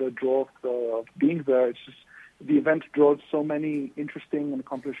exactly the draw of being there. It's just the event draws so many interesting and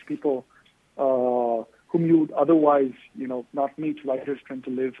accomplished people whom you would otherwise, not meet. Writers tend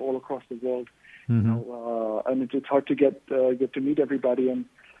to live all across the world, and it's hard to get to meet everybody. And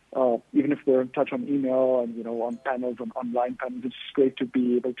even if we're in touch on email and on panels and online panels, it's great to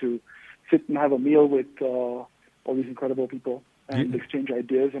be able to sit and have a meal with all these incredible people and exchange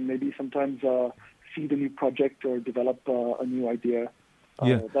ideas, and maybe sometimes seed a new project or develop a new idea.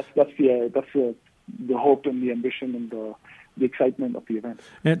 That's the hope and the ambition and the excitement of the event.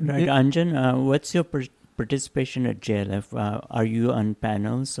 Right, Anjan, what's your participation at JLF? Are you on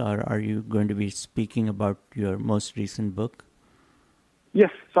panels, or are you going to be speaking about your most recent book?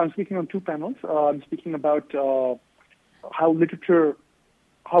 Yes, so I'm speaking on 2 panels. I'm speaking about how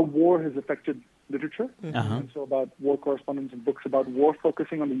war has affected literature, and so about war correspondence and books about war,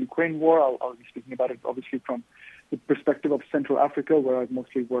 focusing on the Ukraine war. I'll be speaking about it obviously from the perspective of Central Africa, where I've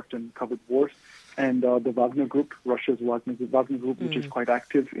mostly worked and covered wars, and the Wagner Group, Russia's Wagner Group, which is quite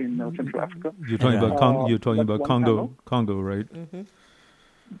active in Central Africa. You're talking about Congo, right?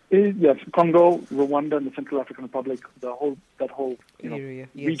 Yes, Congo, Rwanda, and the Central African Republic. That whole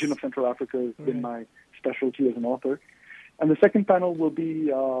region of Central Africa has been my specialty as an author. And the second panel will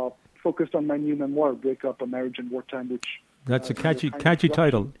be focused on my new memoir, Breakup, A Marriage in Wartime, which... That's a catchy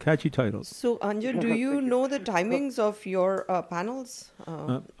title. Catchy title. So, Anjan, do you know the timings of your panels?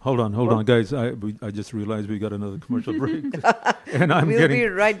 Hold on, guys. I just realized we got another commercial break, and we'll be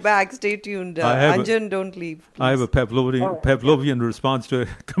right back. Stay tuned, Anjan. Don't leave. Please. I have a Pavlovian response to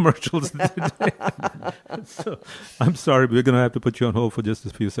commercials today. So, I'm sorry, we're going to have to put you on hold for just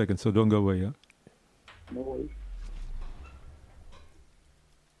a few seconds. So don't go away. Yeah. No worries.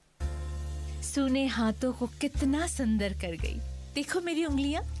 सूने हाथों को कितना सुंदर कर गई। देखो मेरी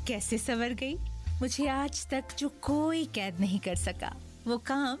उंगलियां कैसे संवर गई। मुझे आज तक जो कोई कैद नहीं कर सका, वो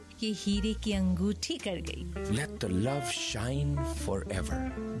काम ये हीरे की अंगूठी कर गई। Let the love shine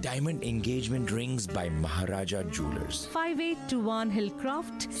forever. Diamond engagement rings by Maharaja Jewelers. 5821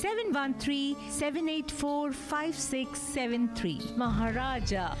 Hillcroft, 713-784-5673.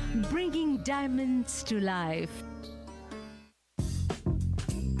 Maharaja, bringing diamonds to life.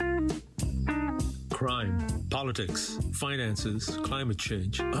 Crime, politics, finances, climate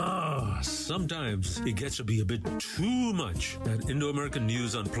change. Sometimes it gets to be a bit too much. At Indo-American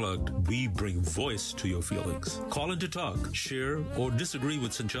News Unplugged, we bring voice to your feelings. Call in to talk, share, or disagree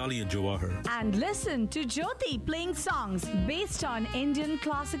with Sanchali and Jawahar. And listen to Jyoti playing songs based on Indian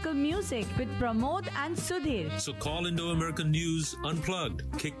classical music with Pramod and Sudhir. So call Indo-American News Unplugged.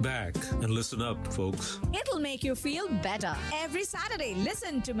 Kick back and listen up, folks. It'll make you feel better. Every Saturday,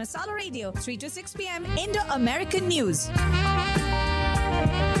 listen to Masala Radio, 3 to 6 p.m. Indo-American News.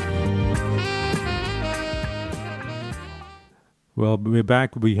 Well, we're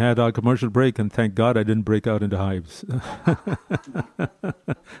back. We had our commercial break, and thank God I didn't break out into hives.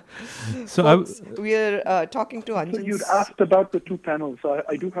 So folks, we're talking to Anjan. So you'd asked about the 2 panels. So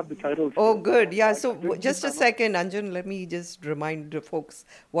I do have the titles. Oh, good. Yeah. So just a second, Anjan. Let me just remind the folks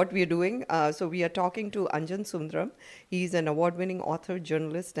what we're doing. So we are talking to Anjan Sundaram. He's an award-winning author,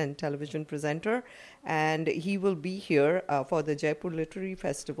 journalist, and television presenter. And he will be here for the Jaipur Literary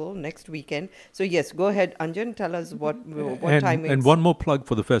Festival next weekend. So yes, go ahead, Anjan. Tell us what time. And one more plug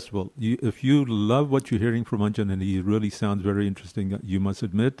for the festival. If you love what you're hearing from Anjan, and he really sounds very interesting, you must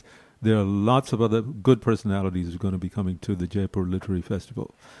admit, there are lots of other good personalities who are going to be coming to the Jaipur Literary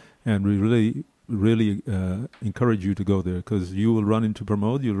Festival. And we really encourage you to go there, because you will run into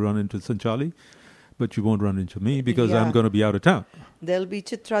Pramod, you'll run into Sanchali, but you won't run into me because I'm going to be out of town. There'll be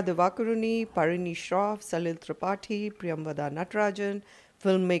Chitra Devakaruni, Parini Shroff, Salil Tripathi, Priyamvada Natarajan,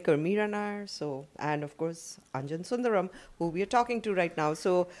 filmmaker Meera Nair, and of course Anjan Sundaram, who we are talking to right now.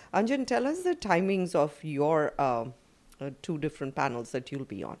 So Anjan, tell us the timings of your two different panels that you'll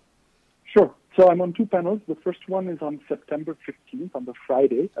be on. Sure. So I'm on two panels. The first one is on September 15th, on the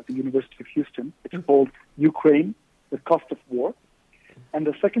Friday, at the University of Houston. It's called Ukraine, the Cost of War. And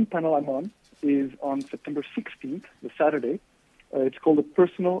the second panel I'm on is on September 16th, the Saturday. It's called The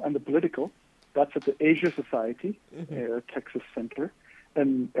Personal and the Political. That's at the Asia Society, Texas Center.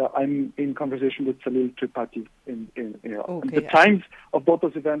 And I'm in conversation with Salil Tripathi. The times of both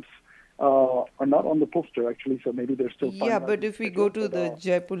those events are not on the poster, actually, so maybe they're still Yeah, but if we go to the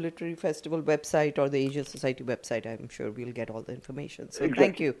Jaipur Literary Festival website or the Asia Society website, I'm sure we'll get all the information. So exactly.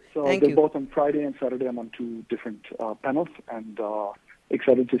 Thank you. So Thank they're you. both on Friday and Saturday. I'm on two different panels, and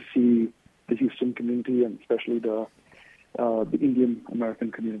excited to see the Houston community and especially the Indian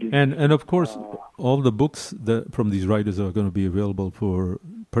American community. And of course, all the books from these writers are going to be available for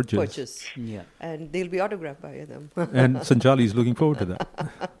purchase. Yeah. And they'll be autographed by them. And Sanjali is looking forward to that.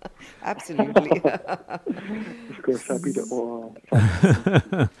 Absolutely. Of course, happy to.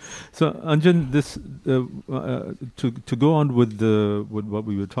 So, Anjan, this to go on with what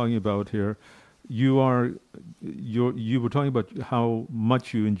we were talking about here, you were talking about how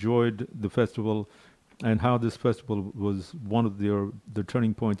much you enjoyed the festival, and how this festival was one of the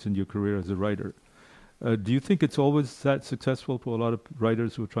turning points in your career as a writer. Do you think it's always that successful for a lot of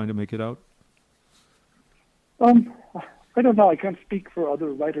writers who are trying to make it out? I don't know. I can't speak for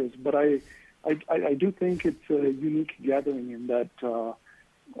other writers, but I do think it's a unique gathering in that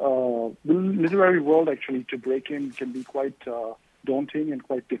the literary world, actually, to break in can be quite daunting and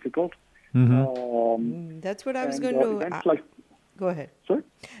quite difficult. That's what I was going to... Go ahead. Sorry?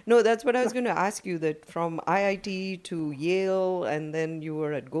 No, that's what I was going to ask you, that from IIT to Yale, and then you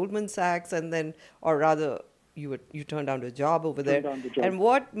were at Goldman Sachs, and then, or rather, you turned down a job over there. And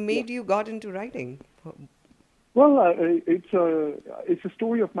what made you got into writing? Well, it's a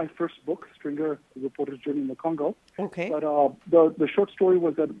story of my first book, Stringer, Reporter's Journey in the Congo. Okay. But the short story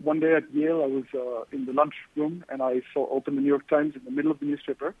was that one day at Yale, I was in the lunch room, and I opened the New York Times in the middle of the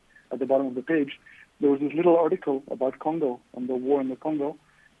newspaper, at the bottom of the page. There was this little article about Congo and the war in the Congo,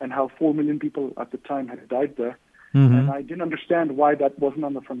 and how 4 million people at the time had died there. And I didn't understand why that wasn't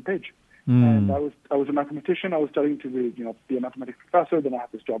on the front page. And I was a mathematician. I was studying to be a mathematics professor. Then I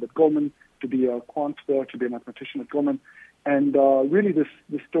had this job at Goldman to be a quant there, to be a mathematician at Goldman. And really, this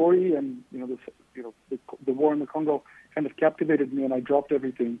story and the war in the Congo kind of captivated me, and I dropped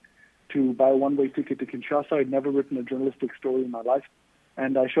everything to buy a one-way ticket to Kinshasa. I'd never written a journalistic story in my life,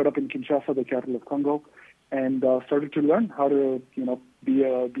 and I showed up in Kinshasa, the capital of Congo, and started to learn how to be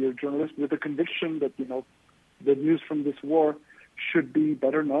a journalist with the conviction that the news from this war should be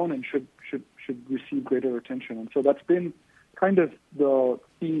better known and should receive greater attention. And so that's been kind of the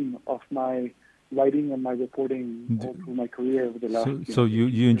theme of my writing and my reporting all through my career over the last. So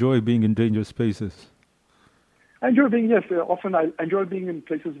you enjoy being in dangerous spaces? I enjoy being, yes. Often I enjoy being in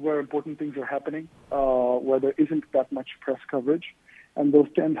places where important things are happening, where there isn't that much press coverage. And those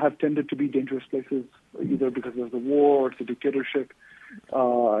have tended to be dangerous places, either because there's the war, or it's a dictatorship,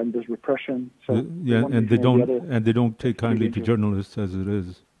 and there's repression. So and they don't take kindly to journalists as it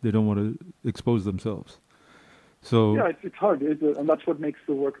is. They don't want to expose themselves. So yeah, it's hard, and that's what makes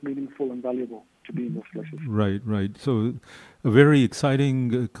the work meaningful and valuable, to be in those places. Right. So a very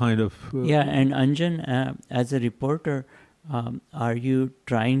exciting kind of... and Anjan, as a reporter, are you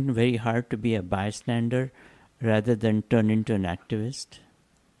trying very hard to be a bystander rather than turn into an activist?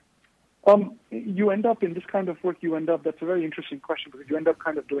 You end up in this kind of work, that's a very interesting question, because you end up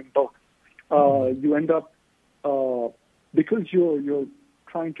kind of doing both. You end up, because you're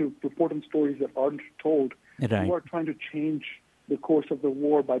trying to report on stories that aren't told, you are trying to change the course of the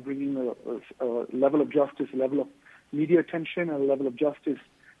war by bringing a level of justice, a level of media attention, and a level of justice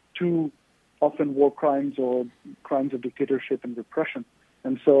to often war crimes or crimes of dictatorship and repression.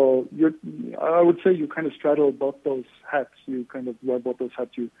 And so I would say you kind of straddle both those hats. You kind of wear both those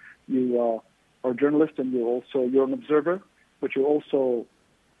hats. You are a journalist, and you're an observer, but you're also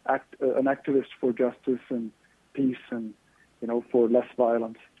an activist for justice and peace and for less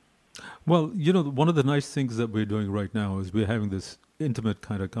violence. Well, one of the nice things that we're doing right now is we're having this intimate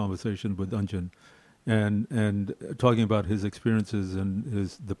kind of conversation with Anjan, and talking about his experiences and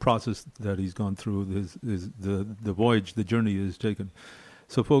the process that he's gone through, the voyage, the journey he's taken.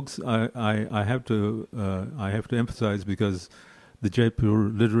 So, folks, I have to emphasize, because the Jaipur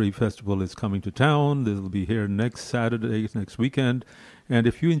Literary Festival is coming to town. They'll be here next Saturday, next weekend. And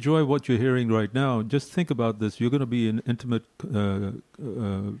if you enjoy what you're hearing right now, just think about this. You're going to be in intimate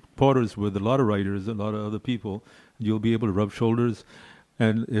quarters with a lot of writers, a lot of other people. You'll be able to rub shoulders.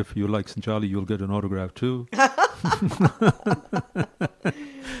 And if you like Sanchali, you'll get an autograph too.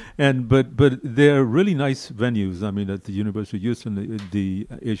 but they're really nice venues. I mean, at the University of Houston, the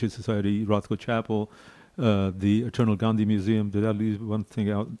Asia Society, Rothko Chapel, the Eternal Gandhi Museum. Did I leave one thing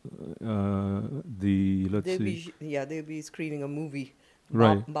out? They'll be screening a movie.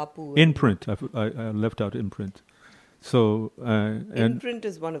 Right. Bapu. Imprint. I left out Imprint. So Imprint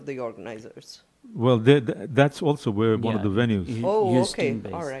is one of the organizers. Well, that's also where one of the venues. Oh, okay.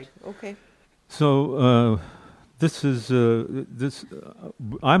 All right. Okay. So this is this.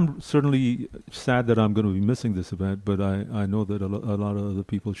 I'm certainly sad that I'm going to be missing this event, but I know that a lot of other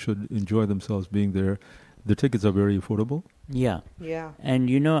people should enjoy themselves being there. The tickets are very affordable. Yeah. Yeah. And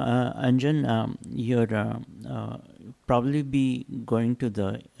Anjan, you're probably be going to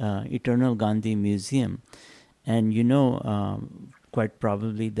the Eternal Gandhi Museum, and quite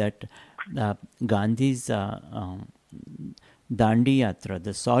probably that Gandhi's Dandi Yatra,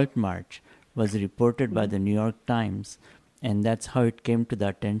 the Salt March, was reported by the New York Times, and that's how it came to the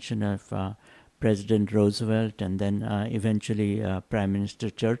attention of President Roosevelt and then eventually Prime Minister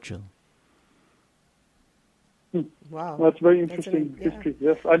Churchill. Wow. That's very interesting history.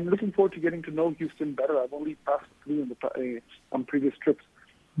 Yes, I'm looking forward to getting to know Houston better. I've only passed through on previous trips.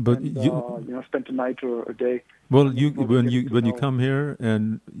 But and, spent a night or a day. Well, when you come here,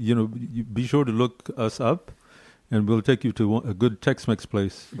 and you be sure to look us up, and we'll take you to a good Tex-Mex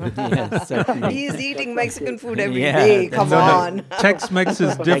place. Yes, certainly. He's eating Mexican food every day. Come on. Tex-Mex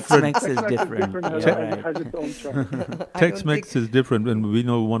is different. Tex-Mex is different. Has its own charm. Tex-Mex is different, and we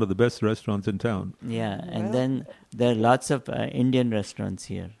know one of the best restaurants in town. Yeah, and then there are lots of Indian restaurants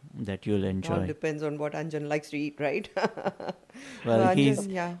here that you'll enjoy. All depends on what Anjan likes to eat, right? Well,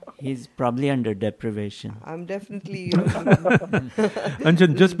 he's probably under deprivation. I'm definitely.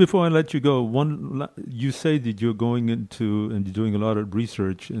 Anjan, just before I let you go, you say that you're going into and you're doing a lot of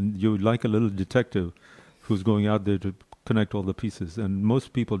research, and you're like a little detective who's going out there to connect all the pieces. And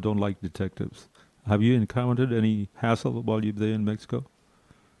most people don't like detectives. Have you encountered any hassle while you're there in Mexico?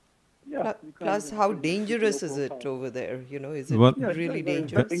 Yeah. Plus, how dangerous is it over there? Is it really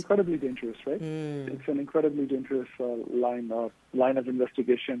dangerous? It's incredibly dangerous, right? It's an incredibly dangerous line of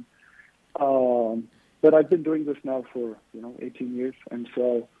investigation. But I've been doing this now for 18 years, and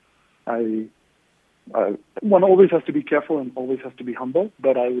so one always has to be careful and always has to be humble.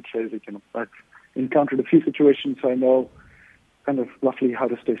 But I would say that I've encountered a few situations, so I know kind of roughly how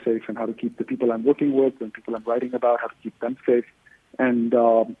to stay safe and how to keep the people I'm working with and people I'm writing about, how to keep them safe. And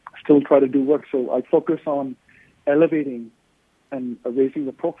still try to do work. So I focus on elevating and raising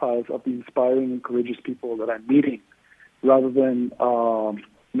the profiles of the inspiring and courageous people that I'm meeting, rather than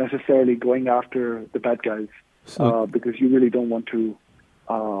necessarily going after the bad guys, because you really don't want to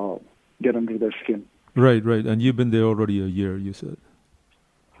get under their skin. Right. And you've been there already a year, you said.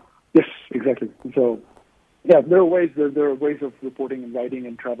 Yes, exactly. So, there are ways of reporting and writing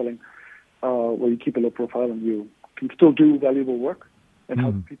and traveling where you keep a low profile and you can still do valuable work and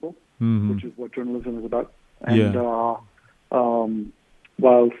help people, which is what journalism is about. And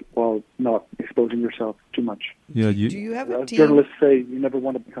while not exposing yourself too much. Yeah, do you have a team? Journalists say you never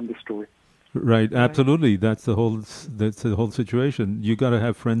want to become the story. Right, absolutely. That's the whole situation. You got to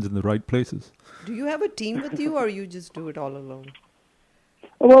have friends in the right places. Do you have a team with you, or you just do it all alone?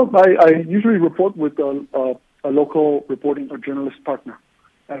 Well, I usually report with a local reporting or journalist partner.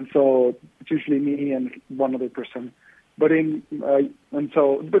 And so it's usually me and one other person. But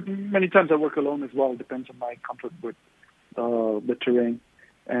but many times I work alone as well. It depends on my comfort with the terrain.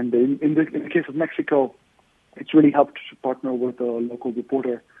 And in the case of Mexico, it's really helped to partner with a local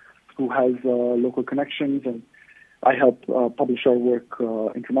reporter who has local connections, and I help publish our work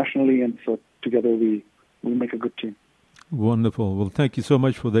internationally. And so together we make a good team. Wonderful. Well, thank you so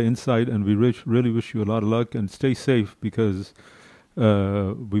much for the insight, and we really wish you a lot of luck, and stay safe, because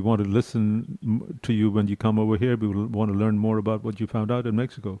we want to listen to you when you come over here. We will want to learn more about what you found out in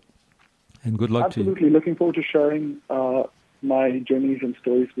Mexico. And good luck to you. Absolutely. Looking forward to sharing my journeys and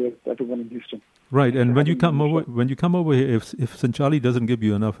stories with everyone in Houston. Right. And when you come over here, if Sanchali doesn't give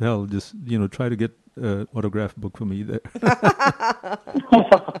you enough hell, just try to get an autograph book for me there.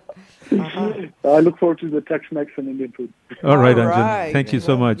 I look forward to the Tex-Mex and Indian food. All right, Anjan. Thank you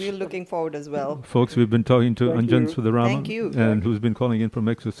so much. We're looking forward as well. Folks, we've been talking to Anjan Sundaram, Thank you. And who's been calling in from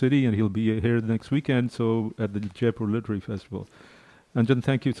Mexico City, and he'll be here next weekend, so at the Jaipur Literary Festival. Anjan,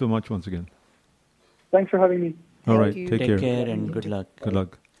 thank you so much once again. Thanks for having me. All right, Take care. care and good luck. Good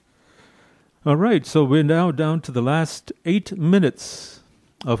luck. All right, so we're now down to the last 8 minutes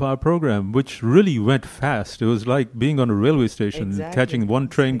of our program, which really went fast. It was like being on a railway station, catching one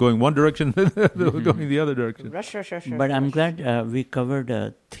train going one direction, going the other direction. Rush. But I'm glad we covered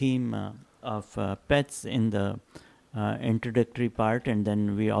a theme of pets in the introductory part, and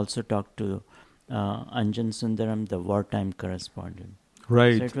then we also talked to Anjan Sundaram, the wartime correspondent.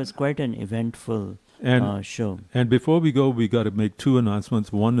 Right. So it was quite an eventful show. And before we go, we got to make two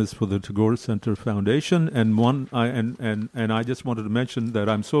announcements. One is for the Tagore Center Foundation, and I just wanted to mention that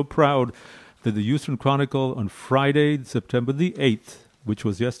I'm so proud that the Houston Chronicle on Friday, September the 8th, which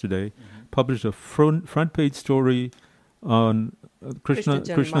was yesterday, published a front page story on Krishna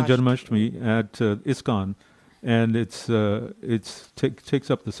Janmashtami at ISKCON, and it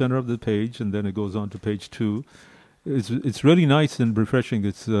takes up the center of the page, and then it goes on to page 2. It's really nice and refreshing.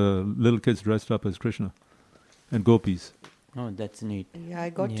 It's little kids dressed up as Krishna and gopis. Oh, that's neat. Yeah, I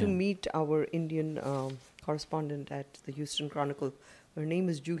got to meet our Indian correspondent at the Houston Chronicle. Her name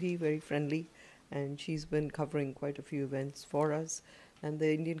is Juhi, very friendly, and she's been covering quite a few events for us. And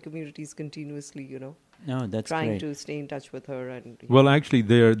the Indian community is continuously, trying to stay in touch with her. And well, actually,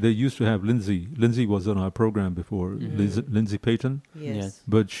 they used to have Lindsay. Lindsay was on our program before, Lindsay Payton. Yes.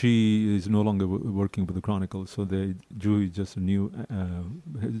 But she is no longer working with the Chronicle, so Juhi is just a new.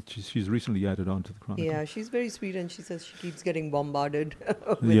 She's recently added on to the Chronicle. Yeah, she's very sweet, and she says she keeps getting bombarded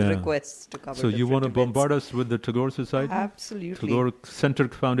with requests to cover. So you want to bombard us with the Tagore Society? Absolutely. Tagore Center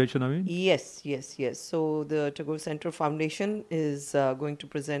Foundation, I mean? Yes. So the Tagore Center Foundation is going to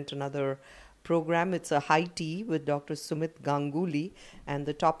present another program. It's a high tea with Dr. Sumit Ganguly, and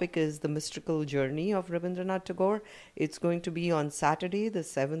the topic is the mystical journey of Rabindranath Tagore. It's going to be on Saturday, the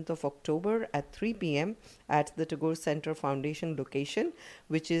 7th of October at 3 p.m. at the Tagore Center Foundation location,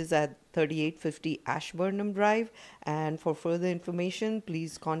 which is at 3850 Ashburnham Drive. And for further information,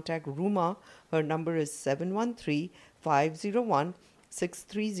 please contact Ruma. Her number is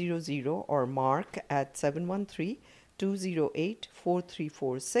 713-501-6300 or Mark at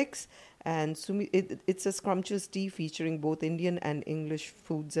 713-208-4346. And it's a scrumptious tea featuring both Indian and English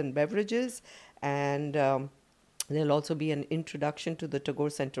foods and beverages. And there'll also be an introduction to the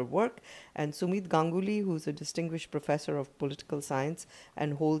Tagore Center work. And Sumit Ganguly, who's a distinguished professor of political science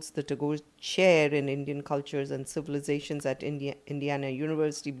and holds the Tagore Chair in Indian Cultures and Civilizations at Indiana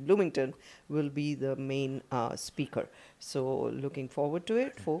University, Bloomington, will be the main speaker. So looking forward to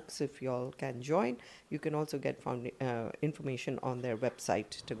it, folks. If y'all can join, you can also get information on their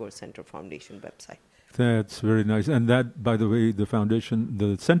website, Tagore Center Foundation website. That's very nice. And that, by the way, the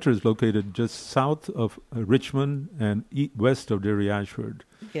center is located just south of Richmond and west of Derry Ashford.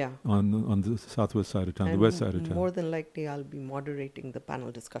 Yeah. On the southwest side of town, and the west side of town. More than likely, I'll be moderating the panel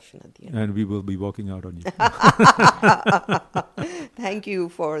discussion at the end. And we will be walking out on you. Thank you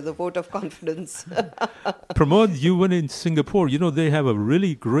for the vote of confidence. Pramod, you went in Singapore. They have a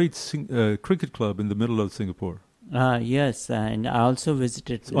really great cricket club in the middle of Singapore. Yes, and I also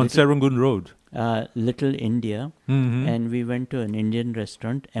visited on Serangoon Road. Little India, and we went to an Indian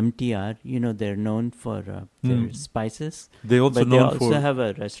restaurant, MTR. They're known for their spices. They also have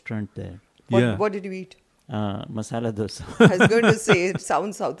a restaurant there. What did you eat? Masala dosa. I was going to say it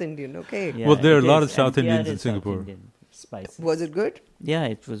sounds South Indian. Okay. Yeah, well, there are a lot of South Indians in Singapore. South Indian spices. Was it good? Yeah,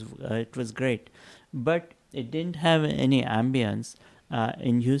 it was great, but it didn't have any ambience.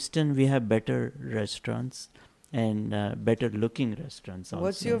 In Houston, we have better restaurants. And better looking restaurants also.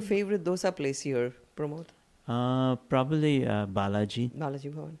 What's your favorite dosa place here, Pramod? Probably Balaji.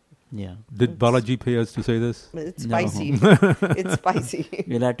 Balaji Bhavan. Yeah. Did Balaji pay us to say this? It's spicy. It's spicy.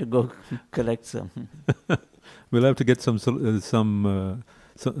 We'll have to go collect some. We'll have to get some dosas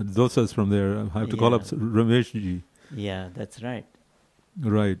from there. I have to call up Ramesh ji. Yeah, that's right.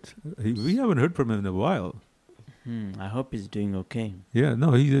 Right. We haven't heard from him in a while. I hope he's doing okay. Yeah,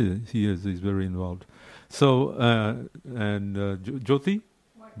 no, he is. He's very involved. So, Jyoti,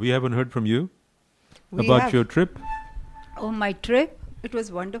 we haven't heard from you about your trip. Oh, my trip? It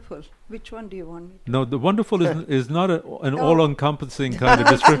was wonderful. Which one do you want me to? No, the wonderful is not an all-encompampassing kind of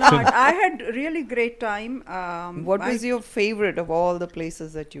description. I had really great time. What was your favorite of all the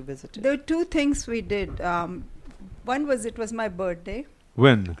places that you visited? There were two things we did. One was it was my birthday.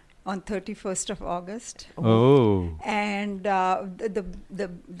 When? On 31st of August. Oh. And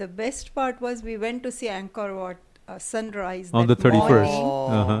the best part was we went to see Angkor Wat sunrise on the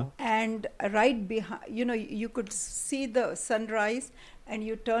 31st. And right behind, you could see the sunrise, and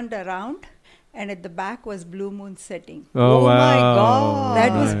you turned around, and at the back was blue moon setting. Oh, wow. My God!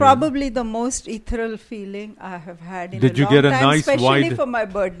 That was probably the most ethereal feeling I have had in a long time. Did you get a nice especially for my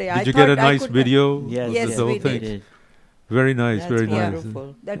birthday? Did you get a nice video? Yes, we did. Very nice, That's very wonderful.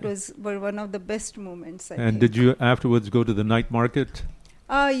 nice. That was one of the best moments, I think. And did you afterwards go to the night market?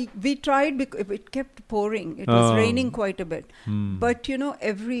 We tried because it kept pouring. It was raining quite a bit. But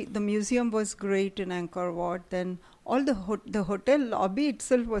the museum was great in Angkor Wat. Then all the hotel lobby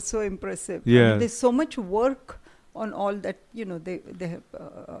itself was so impressive. Yeah. I mean, there's so much work on all that, they have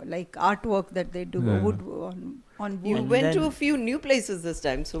like artwork that they do, wood on wood. You went to a few new places this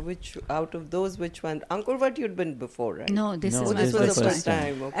time. So which out of those, which one? Angkor Wat you'd been before, right? No, this was the first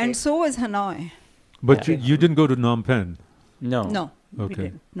time. Okay. And so was Hanoi. But you didn't go to Phnom Penh? No, okay. We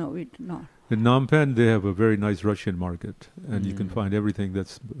didn't. No, we did not. In Phnom Penh, they have a very nice Russian market, and you can find everything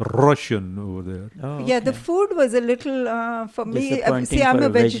that's Russian over there. Oh, okay. Yeah, the food was a little, for me, see, I'm a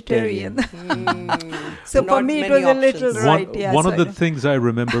vegetarian. So for me, it was a little, One of the things I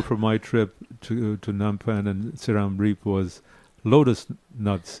remember from my trip to Phnom Penh and Siram Reap was lotus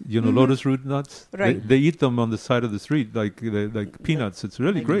nuts. You know, lotus root nuts? Right. They eat them on the side of the street like peanuts. It's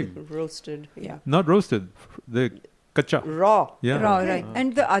really great. Roasted, yeah. Not roasted. They're kacha. Raw. Yeah. Raw, right.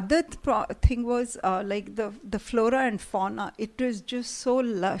 And the other thing was like the flora and fauna. It was just so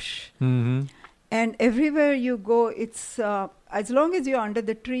lush. Mm-hmm. And everywhere you go, it's as long as you're under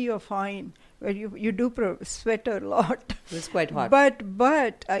the tree, you're fine. Where you do sweat a lot. It's quite hot. But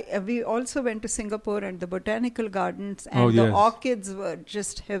we also went to Singapore and the botanical gardens, and the orchids were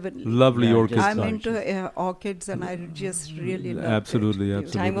just heavenly. Lovely orchids. I'm into orchids, and I just really love it. Absolutely.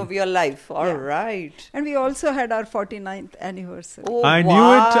 Time of your life. All right. And we also had our 49th anniversary. Oh, I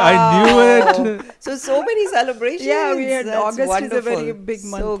knew it. So many celebrations. Yeah, we had August wonderful. is a very big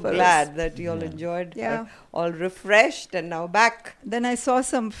month So for glad us. that you all enjoyed. Yeah. All refreshed and now back. Then I saw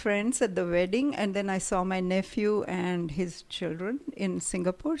some friends at the wedding, and then I saw my nephew and his children in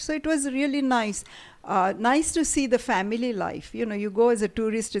Singapore. So it was really nice. Nice to see the family life. You know, you go as a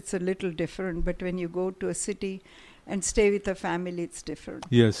tourist, it's a little different. But when you go to a city and stay with a family, it's different.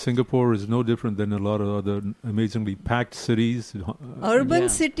 Yes, Singapore is no different than a lot of other amazingly packed cities. Urban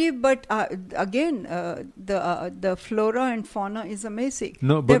city, but again, the flora and fauna is amazing.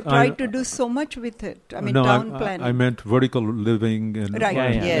 No, but they've tried to do so much with it. I mean, town planning. I meant vertical living and,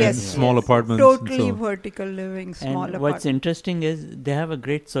 and small apartments. Totally vertical living, small apartments. What's interesting is they have a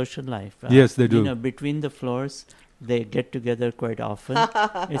great social life. Yes, they do. You know, between the floors, they get together quite often.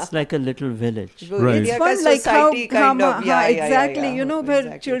 It's like a little village. Right. It's fun, like how exactly. You know,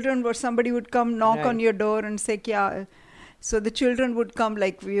 where children, where somebody would come knock on your door and say, "Kya?" So the children would come,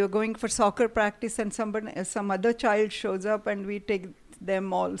 like we were going for soccer practice, and some other child shows up, and we take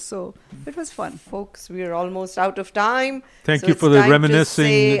them also. It was fun. Folks, we are almost out of time. Thank you for the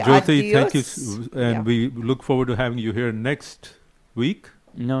reminiscing, Jyoti. Thank you. And we look forward to having you here next week.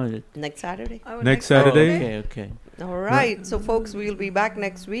 No. Next Saturday. Next Saturday. Okay. All right. So, folks, we'll be back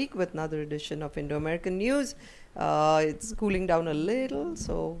next week with another edition of Indo-American News. It's cooling down a little,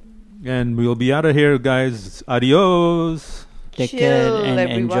 so... And we'll be out of here, guys. Adios. Take care and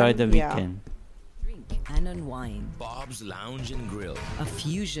enjoy the weekend. And unwind. Bob's Lounge and Grill. A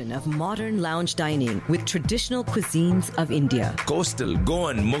fusion of modern lounge dining with traditional cuisines of India. Coastal,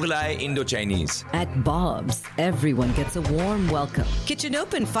 Goan, Mughlai, Indo-Chinese. At Bob's, everyone gets a warm welcome. Kitchen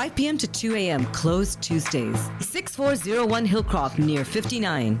open 5 p.m. to 2 a.m. Closed Tuesdays. 6401 Hillcroft near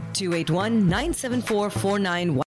 59. 281-974-491.